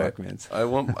Sony right. Walkmans. I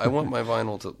want my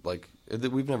vinyl to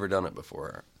we've never done it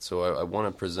before, so I want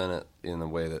to present it in a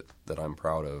way that I'm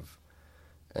proud of,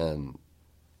 and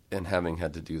having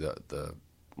had to do the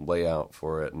layout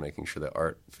for it and making sure the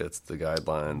art fits the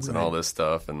guidelines and all this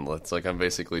stuff, and it's like I'm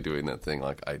basically doing that thing.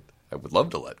 Like I would love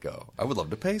to let go. I would love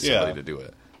to pay somebody to do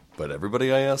it, but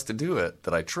everybody I ask to do it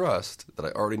that I trust, that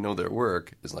I already know their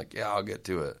work, is like, yeah, I'll get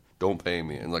to it. Don't pay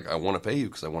me, and like I want to pay you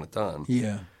because I want it done.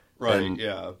 Yeah. Right. And-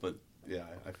 But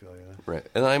I feel you. Right,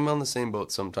 and I'm on the same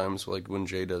boat sometimes. Like when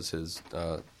Jay does his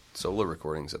solo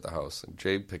recordings at the house. Like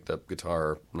Jay picked up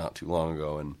guitar not too long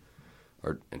ago,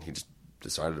 and he just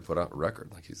decided to put out a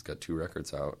record. Like he's got 2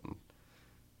 records out and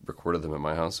recorded them at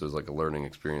my house. It was like a learning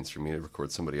experience for me to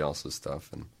record somebody else's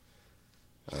stuff. And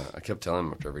I kept telling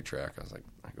him after every track,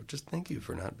 I go, just thank you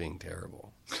for not being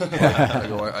terrible. I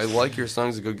go, I like your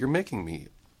songs. I go, you're making me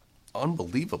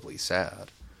unbelievably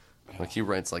sad. Like he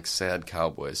writes like sad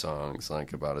cowboy songs,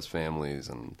 like about his family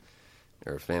and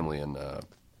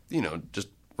just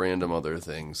random other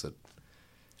things that.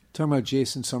 Talking about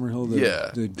Jason Summerhill,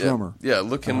 the drummer. Yeah,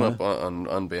 look him up on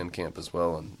Bandcamp as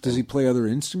well. And Does he play other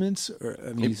instruments? Or,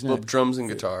 I mean, he's not. drums and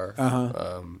guitar.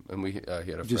 Uh-huh. And he had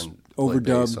a Just friend play overdub.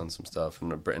 bass on some stuff,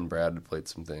 and Brad had played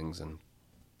some things, and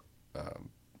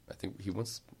I think he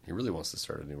really wants to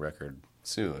start a new record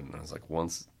soon. And I was like,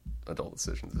 once Adult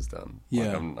Decisions is done,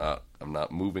 Yeah. like, I'm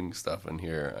not moving stuff in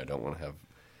here. I don't want to have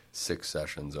 6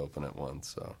 sessions open at once.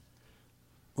 So.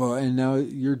 Well, and now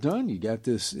you're done. You got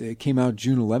this. It came out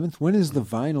June 11th. When is the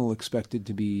vinyl expected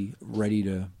to be ready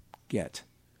to get?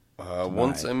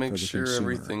 Once I make for the sure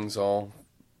consumer. everything's all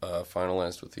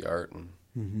finalized with the art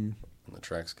and the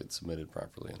tracks get submitted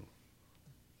properly, and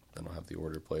then I'll have the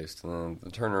order placed. And then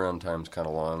the turnaround time's kind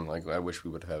of long. Like I wish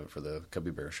we would have it for the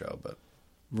Cubby Bear show, but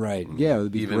Right. Yeah, it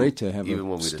would be Even- great to have even a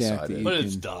when we stack decided. that you But can...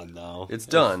 it's done, though. it's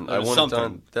done. I There's want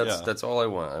something. it done. Yeah. That's all I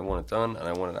want. I want it done, and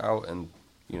I want it out. And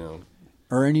you know,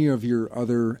 Are any of your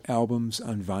other albums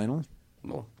on vinyl?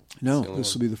 no. No, It's the only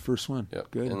this will one. be the first one.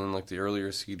 Yep. Good. And then like the earlier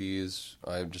CDs,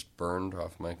 I just burned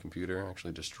off my computer.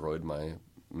 Actually, destroyed my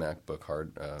MacBook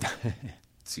hard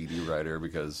CD writer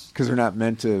because Because they're not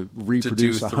meant to to do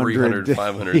reproduce 300, 100.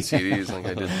 500 CDs. Like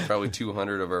I did probably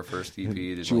 200 of our first EP,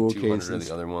 did Jewel like 200 of cases.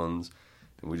 the other ones,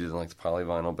 and we did like the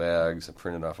polyvinyl bags. I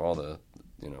printed off all the,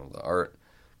 the art,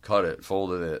 cut it,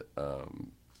 folded it,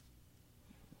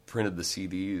 printed the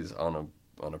CDs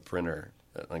on a printer.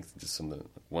 Like just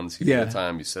one CD at Yeah. a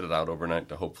time. You set it out overnight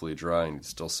to hopefully dry, and you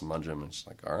still smudge them. And it's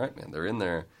like, all right, man, they're in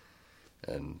there.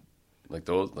 And like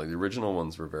the original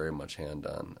ones were very much hand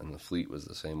done, and the Fleet was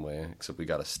the same way. Except we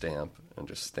got a stamp and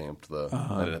just stamped the.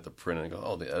 I didn't have to print it and go,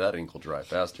 oh, that ink will dry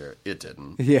faster. It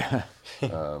didn't. Yeah.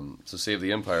 So Save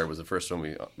the Empire was the first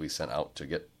one we sent out to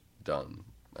get done,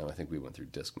 and I think we went through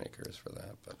disc makers for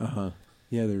that. But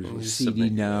Yeah, there's Well, a you CD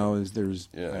submit- now.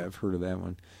 Yeah. I've heard of that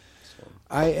one. so,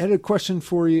 I had a question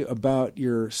for you about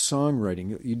your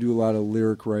songwriting. You do a lot of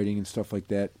lyric writing and stuff like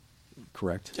that,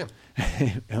 correct? Yeah.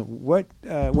 What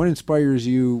inspires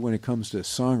you when it comes to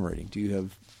songwriting? Do you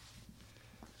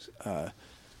have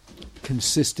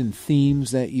consistent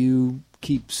themes that you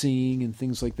keep seeing and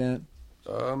things like that?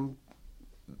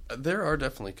 there are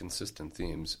definitely consistent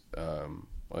themes.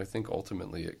 I think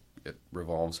ultimately it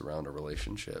revolves around a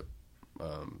relationship,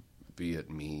 be it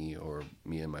me or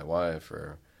me and my wife,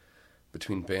 or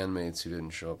between bandmates who didn't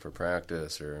show up for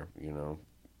practice, or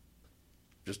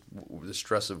just the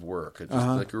stress of work. It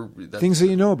just, that's, Things that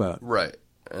you know about. right?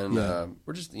 And Yeah.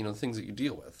 or just things that you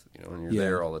deal with, and you're Yeah.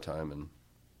 there all the time.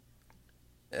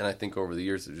 And I think over the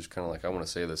years, it's just kind of like, I want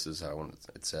to say this is how I want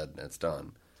it said, and it's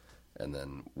done. And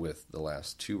then with the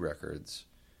last two records,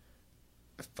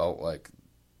 I felt like,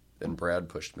 and Brad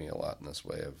pushed me a lot in this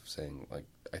way of saying, like,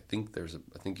 I think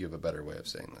you have a better way of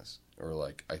saying this, or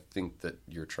like, I think that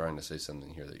you're trying to say something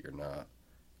here that you're not,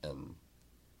 and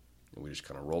we just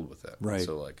kind of rolled with it. Right.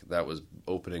 So like that was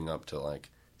opening up to like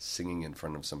singing in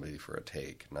front of somebody for a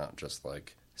take, not just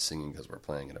like singing because we're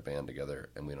playing in a band together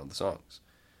and we know the songs.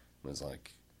 It was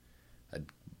like I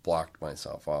blocked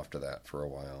myself off to that for a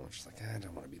while. It's just like, I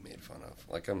don't want to be made fun of.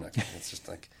 Like, I'm not. It's just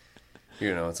like,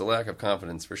 it's a lack of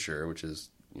confidence for sure, which is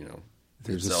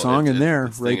There's a itself- song in there,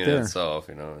 it's right thing in there. itself,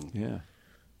 and Yeah.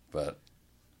 but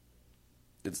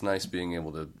it's nice being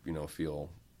able to feel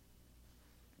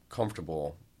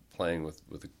comfortable playing with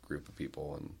a group of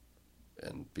people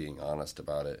and being honest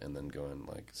about it, and then going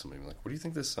like, somebody like, what do you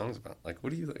think this song's about? Like, what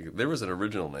do you think? There was an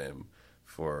original name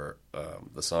for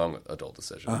the song Adult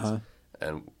Decisions,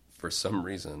 and for some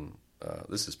reason,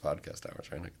 this is podcast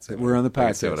hours, right? I can say We're on the I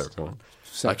can say podcast whatever I want. I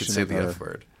section could say of the our- F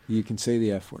word. You can say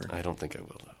the F word. I don't think I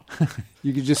will though.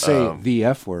 You could just say the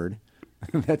F word.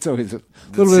 That's always a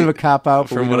little bit of a cop out,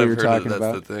 but we From know what what I've you're heard, talking that's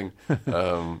about. the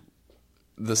thing.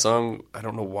 The song, I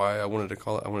don't know why I wanted to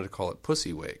call it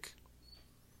Pussy Wake.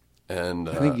 And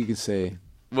I think you could say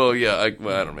well, yeah, I don't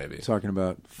know, maybe. talking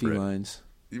about felines.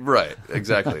 Right,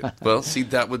 exactly. Well, see,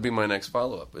 that would be my next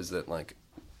follow-up, is that, like,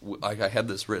 I had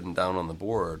this written down on the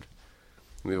board.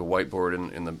 We have a whiteboard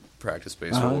in the practice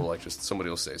space where we'll, like, just somebody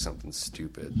will say something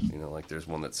stupid. Like there's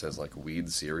one that says, like,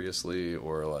 weed seriously,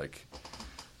 or, like,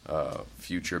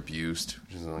 future abused,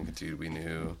 which is like a dude we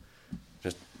knew.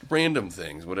 Just random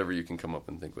things, whatever you can come up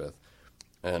and think with.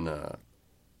 And,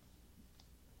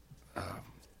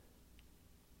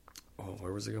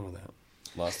 where was I going with that?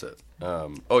 Lost it. So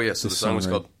the song was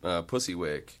song, called Pussy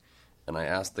Wake, and I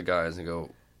asked the guys, and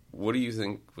go, what do you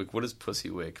think, like, what does Pussy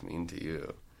Wake mean to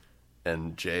you?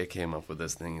 And Jay came up with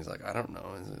this thing. He's like, I don't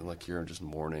know. Is it like you're just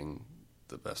mourning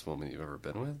the best woman you've ever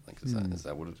been with? Like, is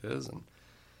that what it is? And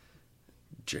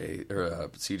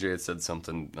CJ had said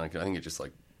something, like, I think it just,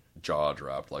 like, jaw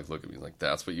dropped, like, look at me, like,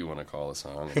 that's what you want to call a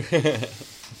song?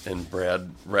 And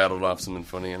Brad rattled off something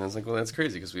funny, and I was like, well, that's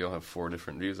crazy, because we all have 4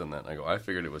 different views on that. And I go, I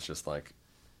figured it was just, like,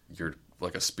 you're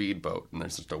like a speedboat, and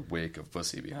there's just a wake of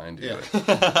pussy behind you. Yeah. Like,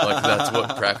 that's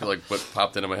what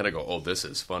popped into my head. I go, oh, this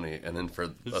is funny. And then for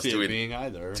us See to it being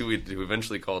either. to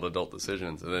eventually call it Adult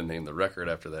Decisions, and then name the record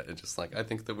after that, it's just like, I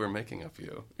think that we're making a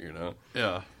few,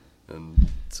 Yeah. And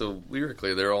so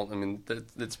lyrically, they're all. I mean,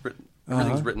 it's written.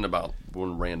 Everything's written about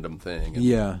one random thing. And,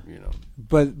 Yeah.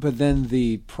 But then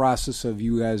the process of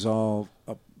you guys all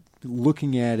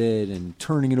looking at it and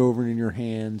turning it over in your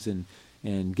hands and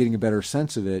getting a better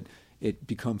sense of it, it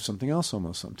becomes something else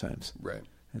almost sometimes. Right.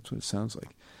 That's what it sounds like.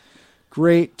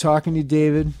 Great talking to you,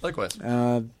 David. Likewise.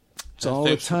 It's all the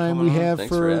Thanks for time coming we on. have Thanks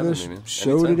for for having this me, man.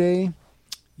 show Anytime. today.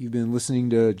 You've been listening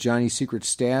to Johnny's Secret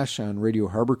Stash on Radio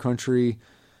Harbor Country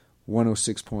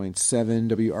 106.7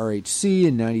 WRHC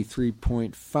and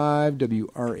 93.5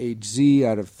 WRHZ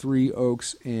out of Three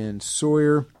Oaks and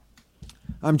Sawyer.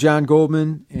 I'm John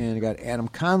Goldman, and I got Adam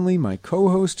Conley, my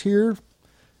co-host here,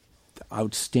 the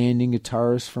outstanding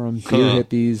guitarist from Beer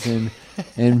Hippies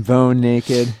and Bone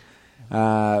Naked.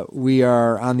 We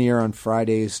are on the air on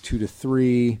Fridays 2 to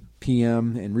 3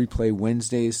 p.m. and replay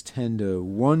Wednesdays 10 to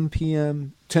 1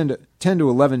 p.m., 10 to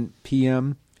 11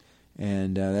 p.m.,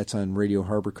 and that's on Radio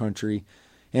Harbor Country.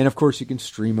 And, of course, you can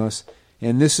stream us.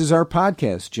 And this is our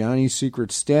podcast, Johnny's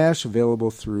Secret Stash, available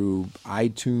through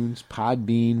iTunes,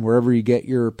 Podbean, wherever you get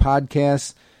your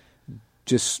podcasts.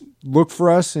 Just look for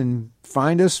us and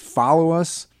find us, follow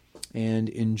us, and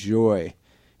enjoy.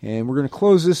 And we're going to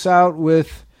close this out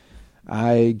with,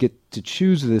 I get to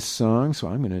choose this song, so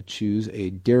I'm going to choose a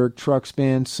Derek Trucks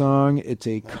Band song. It's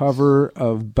a cover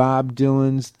of Bob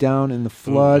Dylan's Down in the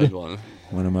Flood, Good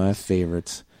one of my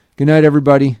favorites. Good night,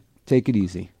 everybody. Take it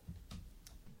easy.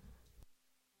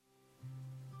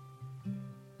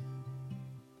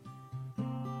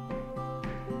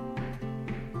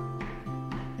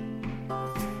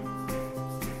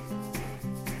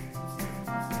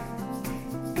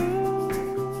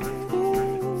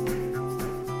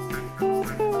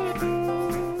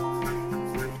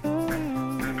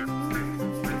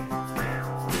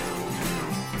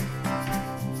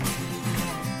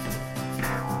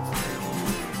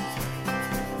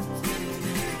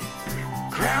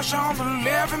 Crash on the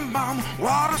levee, mama,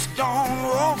 water's gonna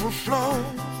overflow.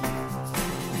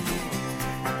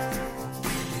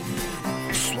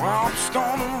 Swamp's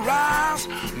gonna rise,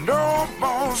 no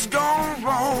boat's gonna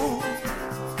roll.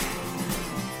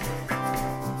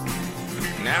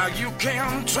 Now you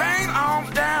can train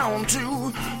on down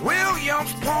to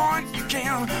Williams Point. You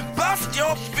can bust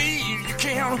your feet, you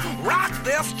can rock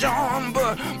this joint,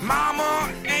 but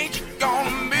mama, ain't you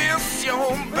gonna miss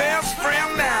your best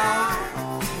friend now?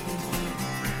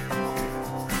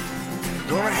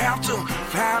 Gonna have to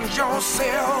find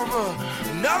yourself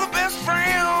another best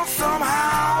friend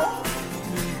somehow.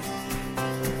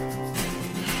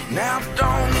 Now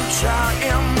don't try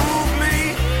and move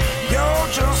me, you're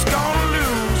just gonna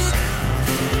lose.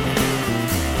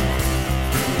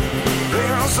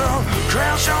 There's a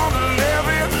crash on the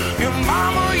levee, your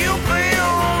mama, you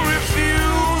will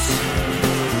refuse.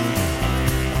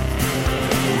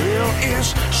 Well,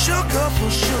 it's sugar for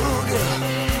sugar,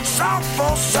 salt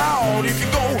for salt. If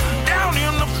you go down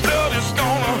in the flood, it's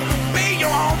gonna be your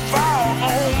own fault.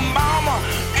 Oh, mama,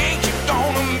 ain't you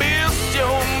gonna miss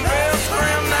your best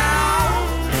friend now?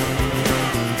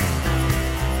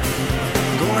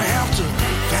 Gonna have to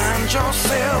find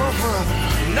yourself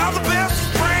another best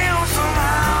friend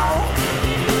somehow.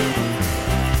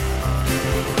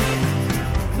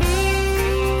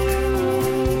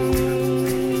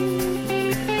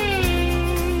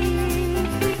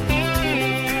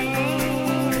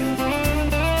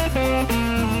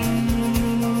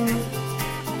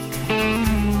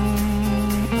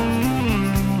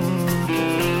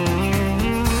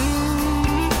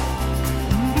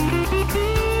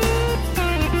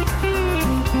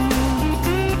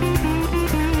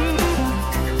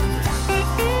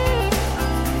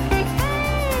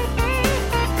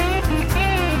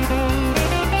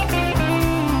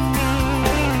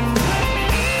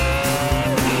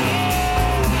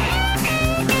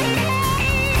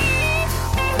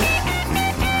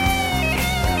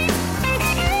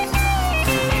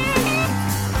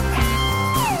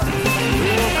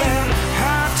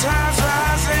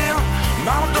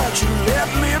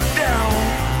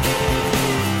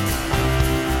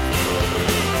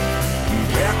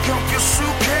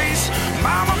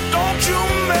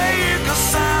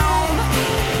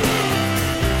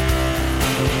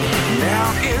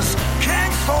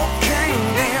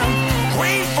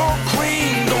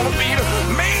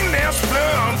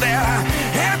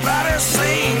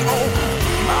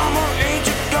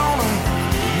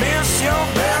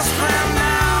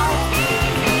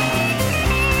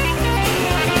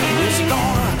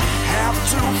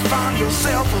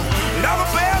 Yourself